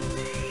now.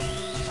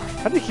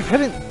 How do you keep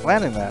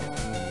landing that?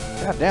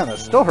 God damn, that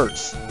still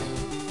hurts.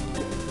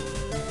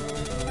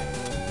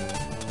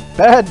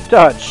 Bad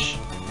touch.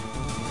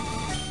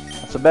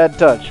 That's a bad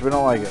touch. We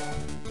don't like it.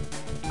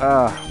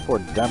 Poor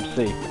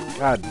Dempsey.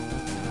 God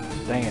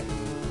dang it.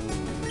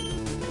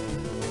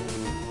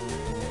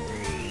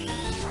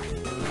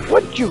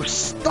 Would you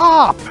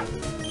stop?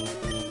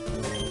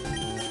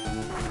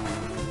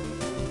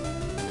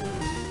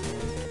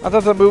 I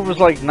thought that move was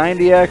like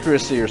 90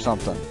 accuracy or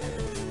something.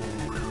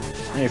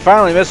 And he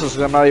finally misses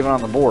because I'm not even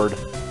on the board.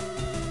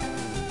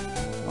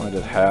 Only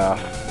did half.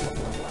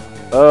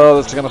 Oh,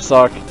 this is gonna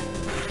suck.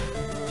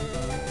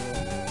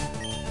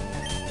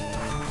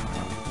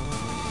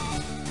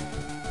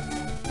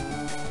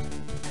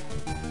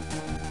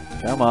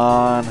 Come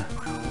on.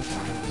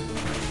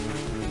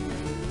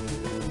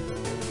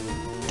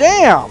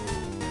 Damn!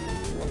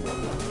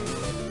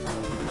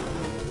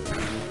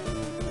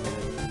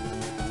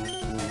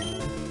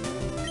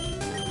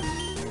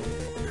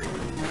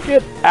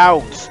 Get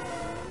out!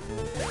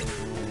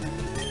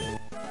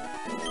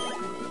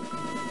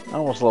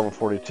 Almost level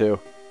 42.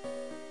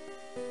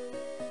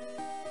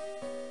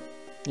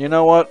 You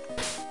know what?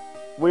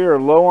 We are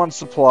low on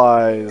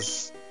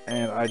supplies,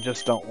 and I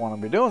just don't want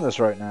to be doing this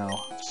right now.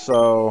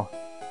 So,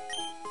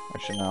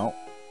 actually no.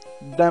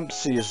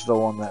 Dempsey is the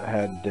one that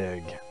had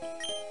dig.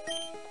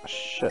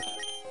 Shit.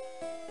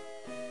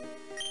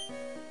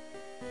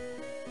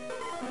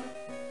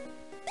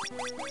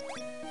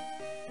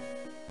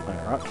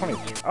 Alright, Route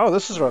 23. Oh,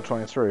 this is Route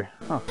 23.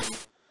 Huh.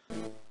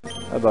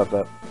 How about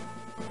that?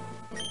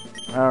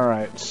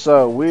 Alright,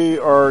 so we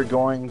are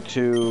going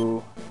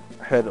to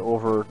head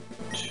over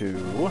to...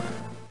 So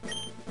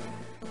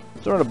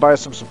we're going to buy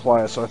some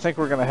supplies, so I think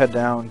we're going to head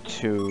down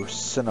to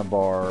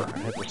Cinnabar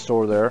and hit the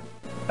store there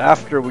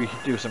after we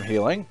do some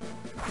healing.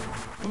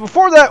 But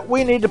before that,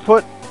 we need to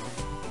put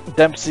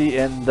Dempsey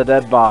in the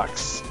dead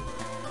box.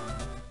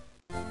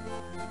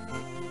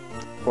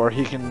 Or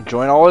he can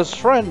join all his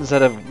friends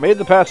that have made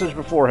the passage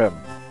before him.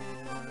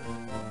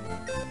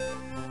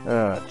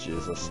 Oh,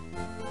 Jesus.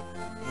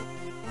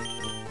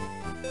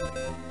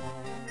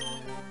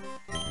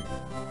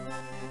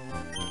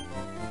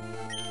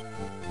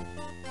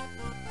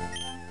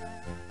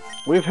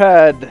 We've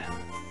had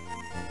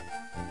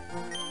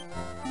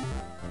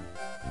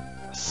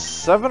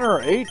 7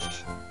 or 8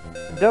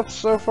 deaths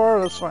so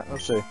far. That's fine.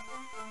 Let's see.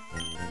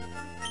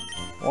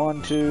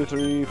 1, 2,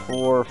 3,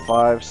 4,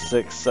 5,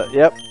 6, 7.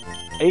 Yep.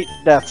 8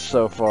 deaths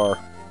so far.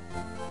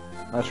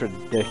 That's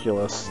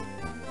ridiculous.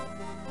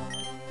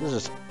 This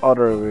is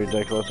utterly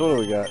ridiculous. What do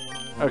we got?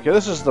 Okay,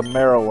 this is the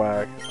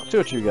Marowak. Let's see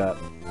what you got.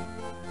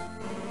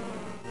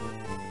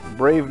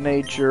 Brave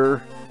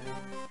Nature.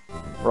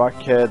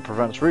 Rockhead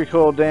prevents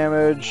recoil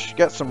damage.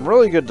 Got some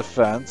really good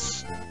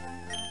defense.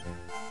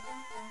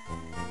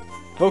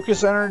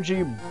 Focus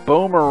Energy,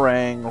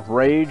 Boomerang,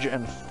 Rage,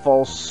 and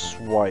False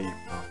Swipe.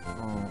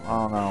 I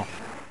don't know.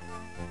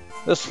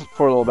 This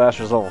poor little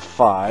bastard's level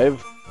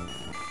 5.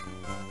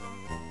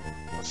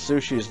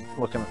 Sushi's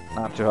looking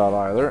not too hot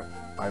either.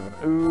 I have an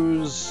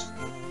Ooze.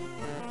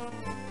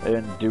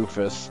 And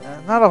Doofus.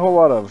 Not a whole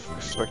lot of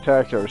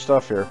spectacular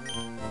stuff here.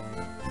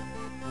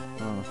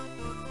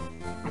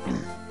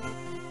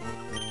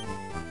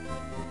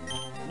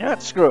 Yeah,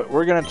 screw it.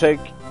 We're gonna take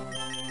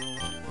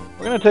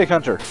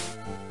Hunter.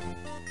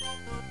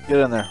 Get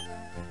in there.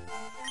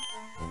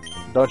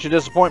 Don't you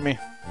disappoint me.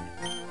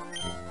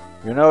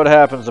 You know what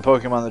happens to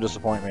Pokemon that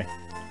disappoint me.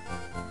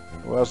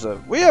 What else?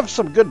 We have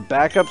some good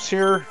backups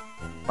here.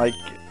 Like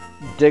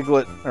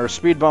Diglett or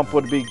Speed Bump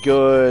would be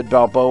good.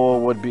 Balboa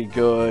would be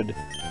good.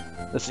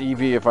 This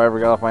Eevee, if I ever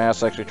got off my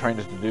ass, actually trained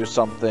it to do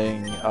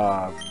something. You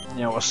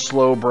know, a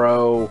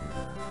Slowbro.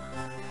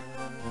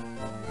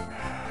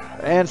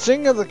 And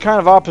seeing the kind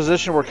of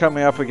opposition we're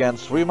coming up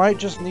against, we might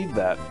just need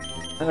that.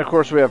 And of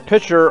course we have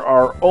Pitcher,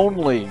 our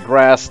only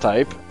grass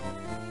type.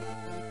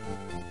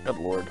 Good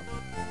lord.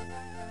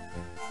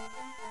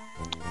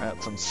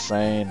 That's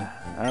insane.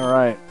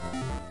 Alright.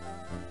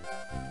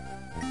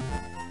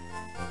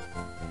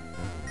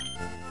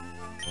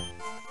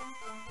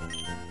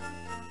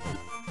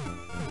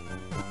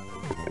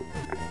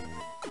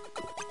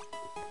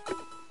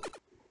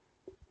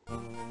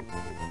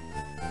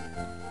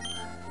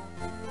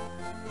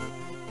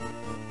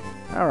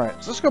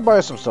 Alright, so let's go buy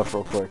some stuff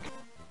real quick.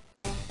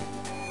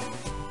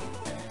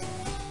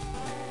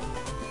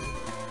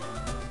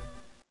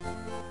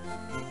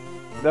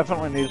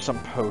 Definitely need some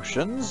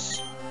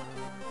potions.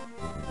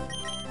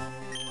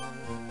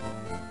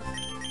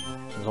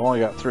 I've only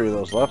got 3 of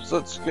those left, so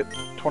let's get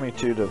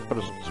 22 to put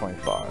us at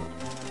 25.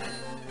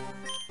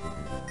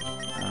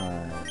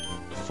 Alright.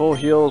 Full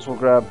heals, we'll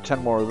grab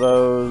 10 more of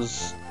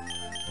those.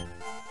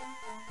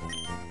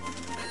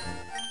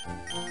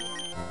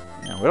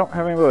 We don't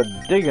have anybody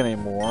to dig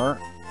anymore.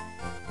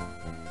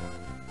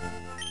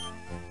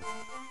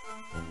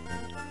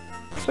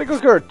 Let's take a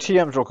look at our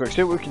TMs real quick,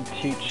 see what we can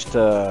teach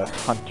the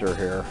Hunter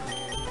here.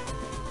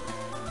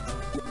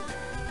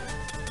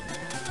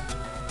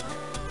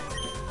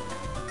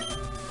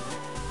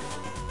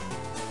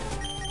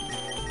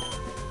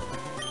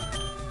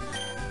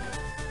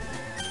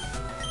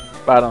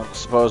 I don't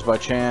suppose by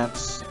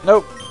chance.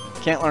 Nope,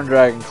 can't learn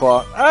Dragon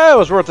Claw. Ah, it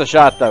was worth a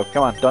shot though.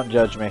 Come on, don't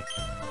judge me.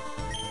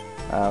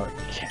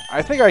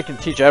 I think I can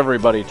teach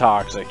everybody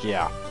Toxic,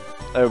 yeah.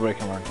 Everybody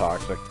can learn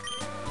Toxic.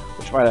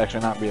 Which might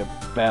actually not be a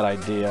bad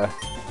idea.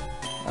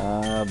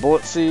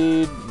 Bullet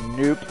Seed,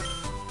 nope.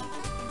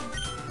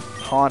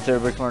 Taunt,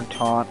 everybody can learn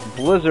Taunt.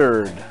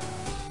 Blizzard.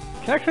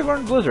 Can actually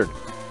learn Blizzard.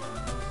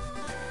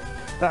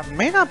 That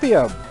may not be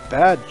a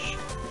bad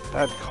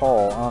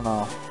call, I don't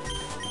know.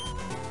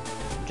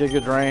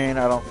 Giga Drain,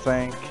 I don't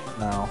think.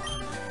 No.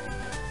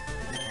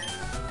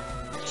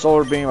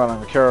 Solar Beam, I don't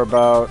even care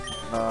about.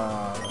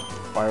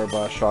 Fire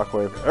Blast,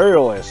 Shockwave,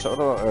 Aerial Ace. What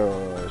about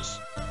Aerial Ace?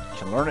 You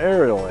can learn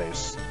Aerial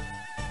Ace.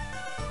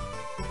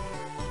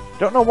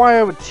 Don't know why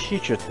I would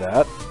teach it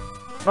that.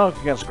 Not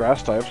against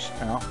grass types,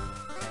 you know.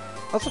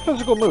 That's a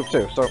physical move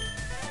too, so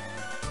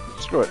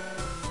screw it.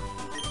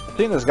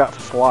 Athena's got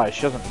Fly,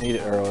 she doesn't need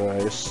Aerial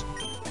Ace.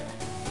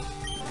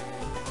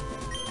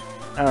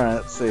 Alright,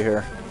 let's see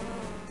here.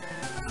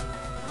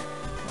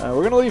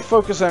 We're gonna leave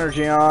Focus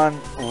Energy on.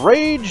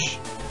 Rage!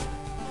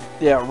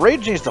 Yeah,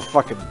 Rage needs to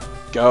fucking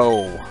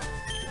go.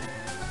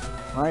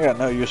 I got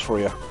no use for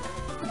you.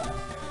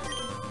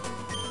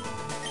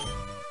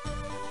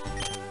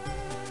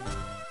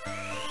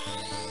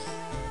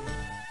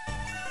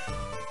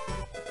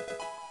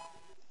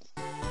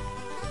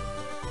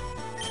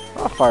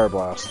 Oh, Fire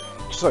Blast.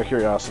 Just out of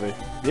curiosity.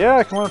 Yeah,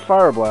 I can learn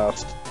Fire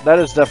Blast. That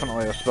is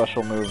definitely a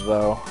special move,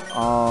 though.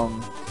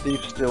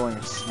 Thief,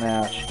 Stealing,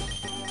 Snatch.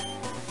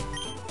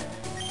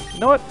 You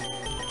know what?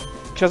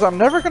 Because I'm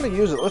never going to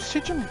use it. Let's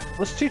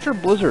teach her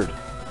Blizzard.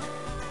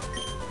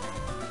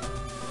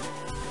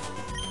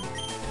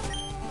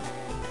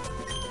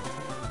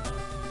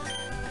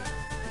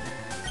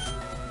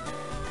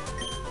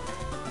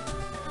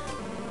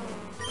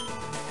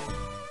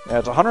 Yeah,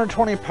 it's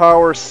 120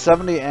 power,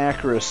 70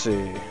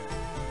 accuracy.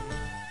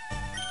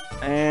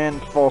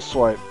 And False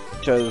Swipe.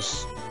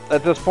 Because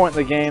at this point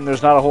in the game,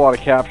 there's not a whole lot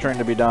of capturing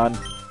to be done.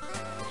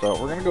 So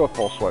we're going to go with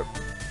False Swipe.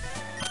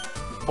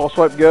 False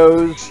Swipe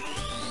goes.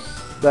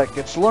 That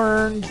gets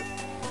learned.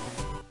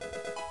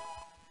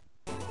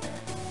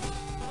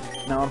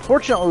 Now,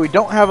 unfortunately, we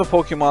don't have a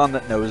Pokemon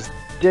that knows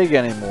Dig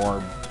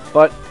anymore.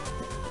 But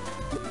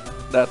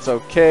that's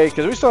okay,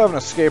 because we still have an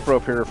Escape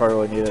Rope here if I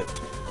really need it.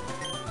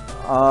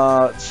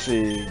 Let's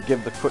see.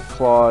 Give the Quick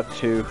Claw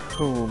to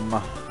whom?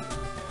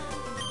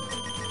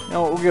 You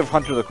know what, we'll give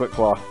Hunter the Quick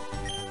Claw.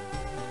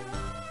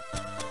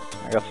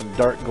 I got some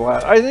Dark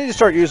Glass. I need to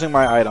start using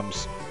my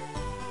items.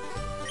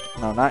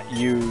 No, not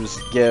use,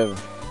 give.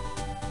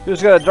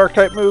 Who's got a Dark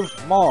type move?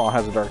 Maw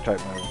has a Dark type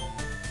move.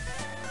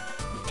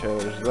 Okay,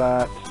 there's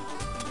that.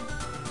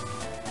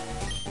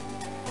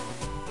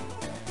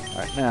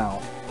 Alright,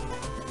 now.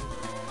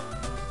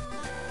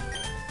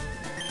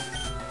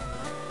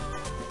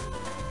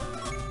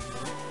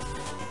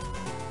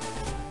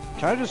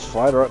 Can I just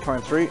fly to Route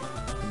 23?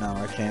 No,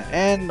 I can't.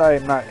 And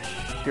I'm not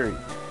here.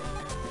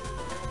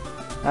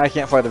 I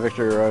can't fly to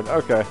Victory Road.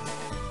 Okay.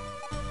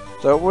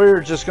 So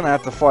we're just going to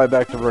have to fly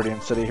back to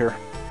Viridian City here.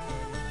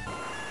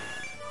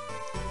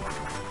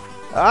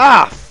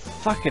 Ah!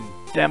 Fucking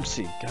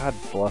Dempsey. God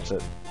bless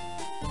it.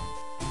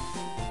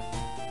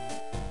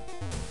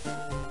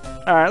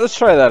 Alright, let's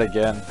try that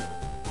again.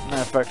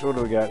 Matter of fact, what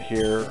do we got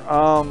here?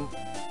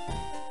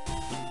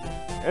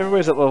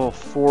 Everybody's at level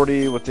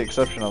 40 with the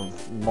exception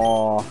of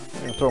Maw. I'm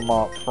going to throw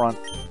Maw up front.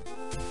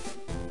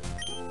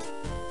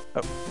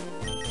 Oh.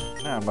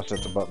 I must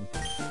hit the button.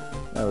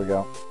 There we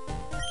go.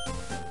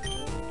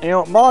 You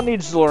know, Maw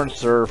needs to learn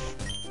Surf.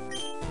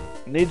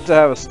 Needs to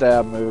have a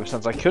stab move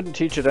since I couldn't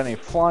teach it any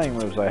flying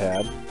moves I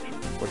had.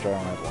 Which I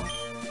don't have one.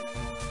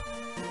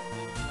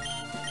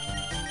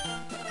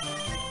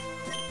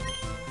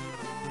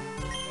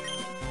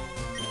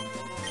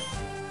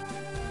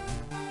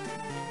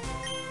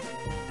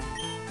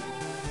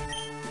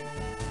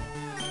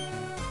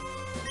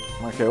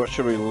 Okay, what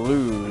should we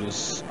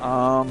lose?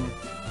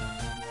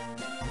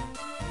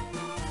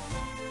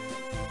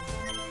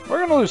 We're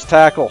gonna lose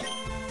tackle.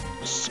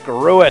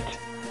 Screw it.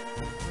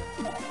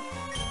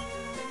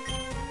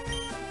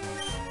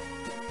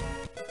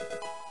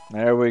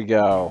 There we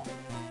go.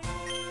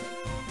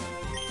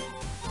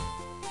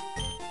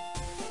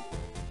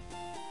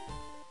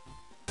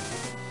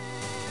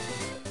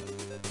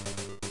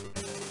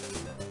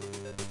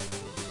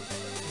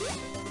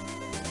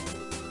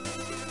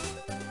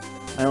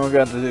 And we're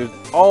going to do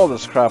all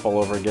this crap all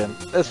over again.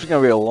 This is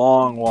going to be a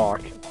long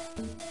walk.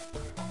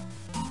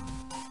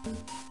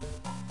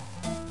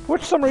 For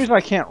some reason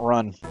I can't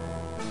run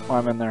while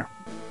I'm in there.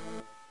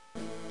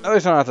 At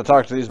least I don't have to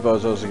talk to these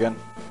bozos again.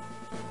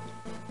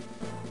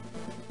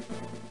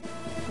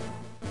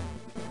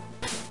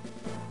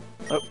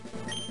 Oh.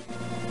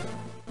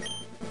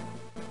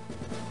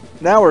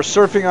 Now we're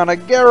surfing on a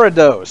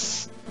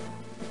Gyarados.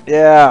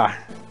 Yeah.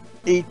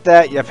 Eat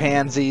that, you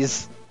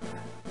pansies.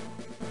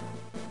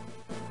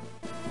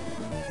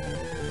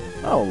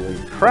 Holy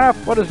crap,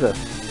 what is this?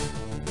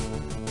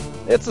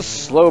 It's a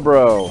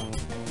Slowbro.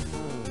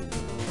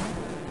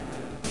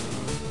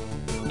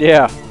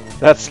 Yeah,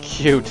 that's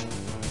cute.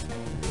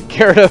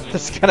 Gyarados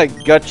is gonna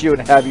gut you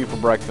and have you for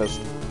breakfast.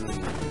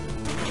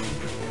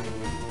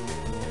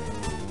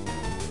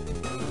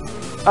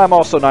 I'm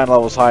also 9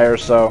 levels higher,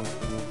 so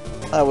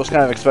I was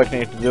kind of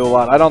expecting it to do a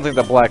lot. I don't think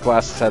the Black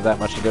Glasses had that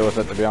much to do with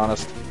it, to be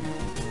honest.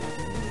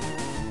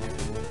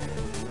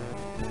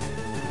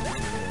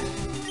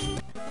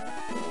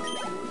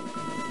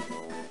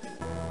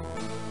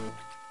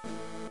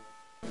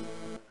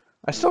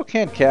 I still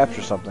can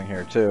capture something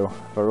here too,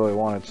 if I really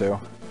wanted to.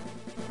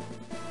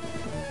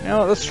 You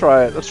know, let's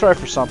try it. Let's try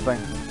for something.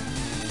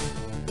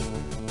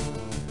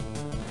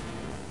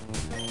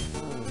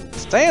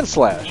 Stand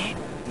Slash.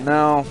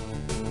 No.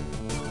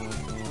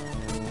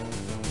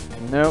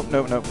 Nope,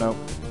 nope, nope, nope.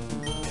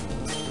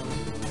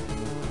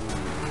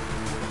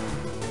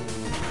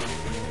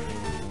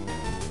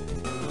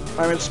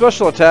 I mean,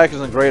 special attack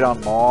isn't great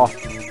on Maw,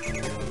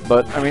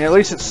 but I mean, at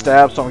least it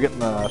stabs, so I'm getting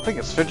the, I think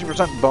it's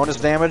 50% bonus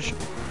damage.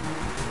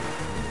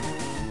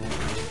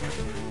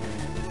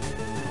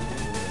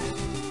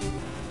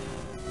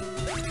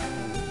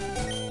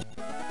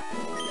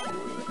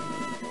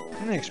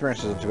 The experience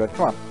isn't too bad.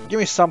 Come on, give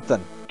me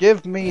something.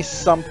 Give me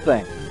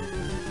something.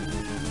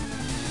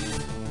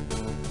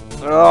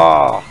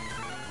 Ugh.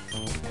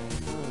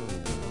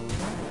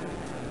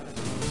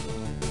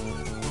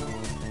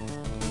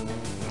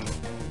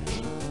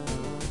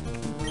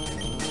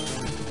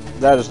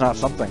 That is not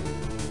something.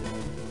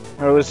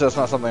 Or at least that's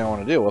not something I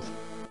want to deal with.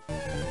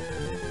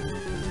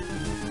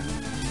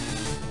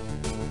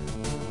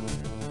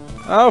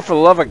 Oh, for the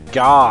love of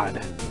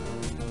God.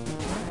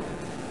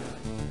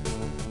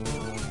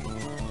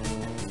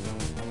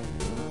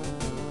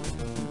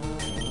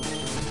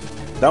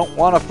 Don't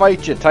want to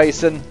fight you,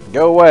 Tyson.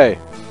 Go away.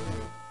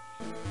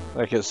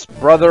 Like his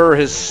brother,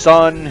 his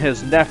son,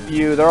 his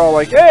nephew, they're all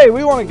like, hey,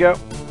 we want to go.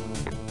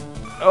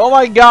 Oh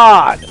my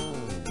God.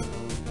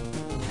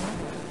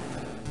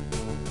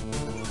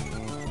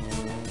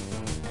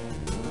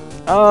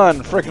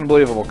 Unfreaking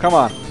believable. Come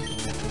on.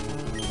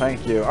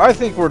 Thank you. I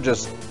think we're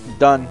just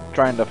done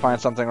trying to find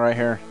something right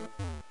here.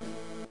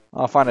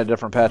 I'll find a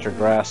different patch of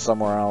grass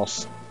somewhere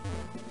else.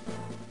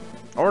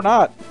 Or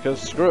not, because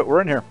screw it,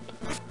 we're in here.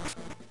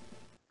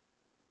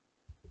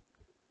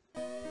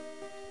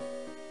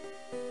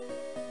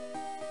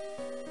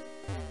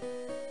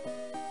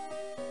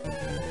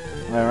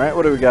 Alright,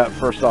 what do we got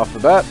first off the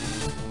bat?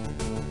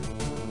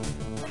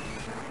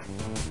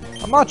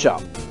 A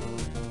Machop.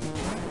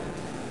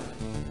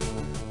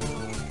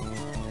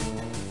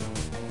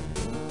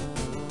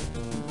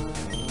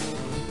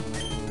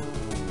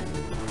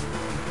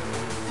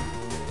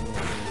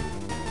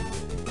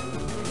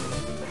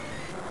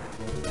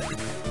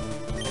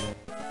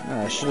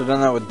 I should have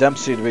done that with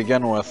Dempsey to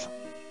begin with.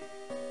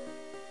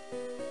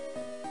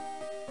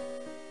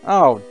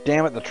 Oh,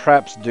 damn it, the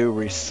traps do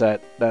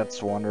reset.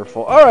 That's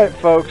wonderful. Alright,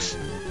 folks.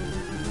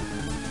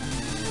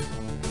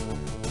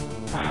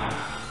 As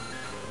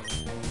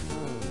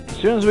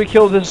soon as we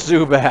kill this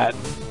Zubat,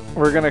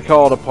 we're gonna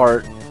call it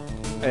apart.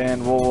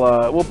 And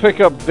we'll pick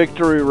up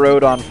Victory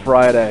Road on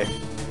Friday.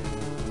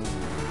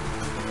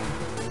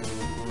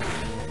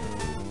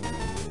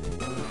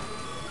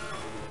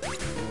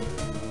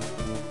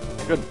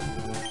 Good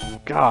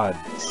God.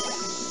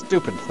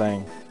 Stupid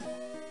thing.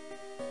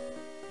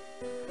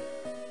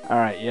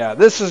 Alright, yeah,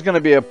 this is going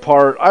to be a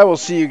part. I will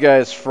see you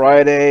guys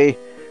Friday.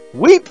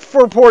 Weep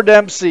for poor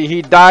Dempsey.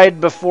 He died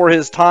before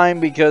his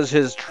time because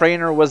his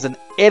trainer was an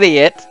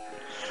idiot.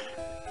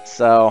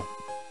 So,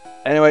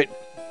 anyway,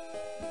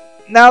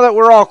 now that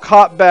we're all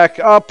caught back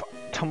up,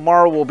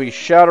 tomorrow will be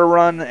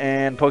Shadowrun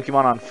and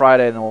Pokemon on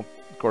Friday. And then we'll,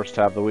 of course,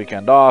 have the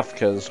weekend off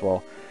because,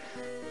 well,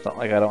 it's not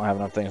like I don't have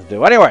enough things to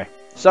do. Anyway,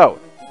 so,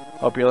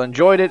 hope you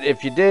enjoyed it.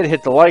 If you did,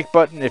 hit the like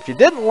button. If you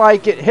didn't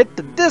like it, hit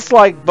the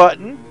dislike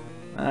button.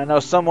 I know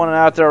someone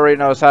out there already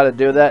knows how to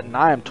do that, and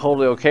I am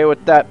totally okay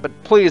with that.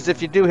 But please,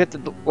 if you do hit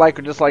the like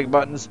or dislike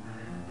buttons,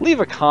 leave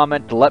a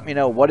comment to let me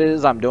know what it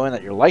is I'm doing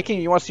that you're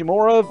liking, you want to see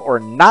more of, or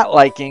not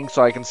liking,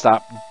 so I can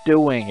stop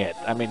doing it.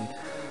 I mean,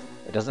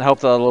 it doesn't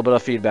help a little bit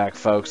of feedback,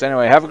 folks.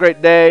 Anyway, have a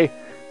great day,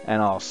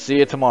 and I'll see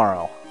you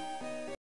tomorrow.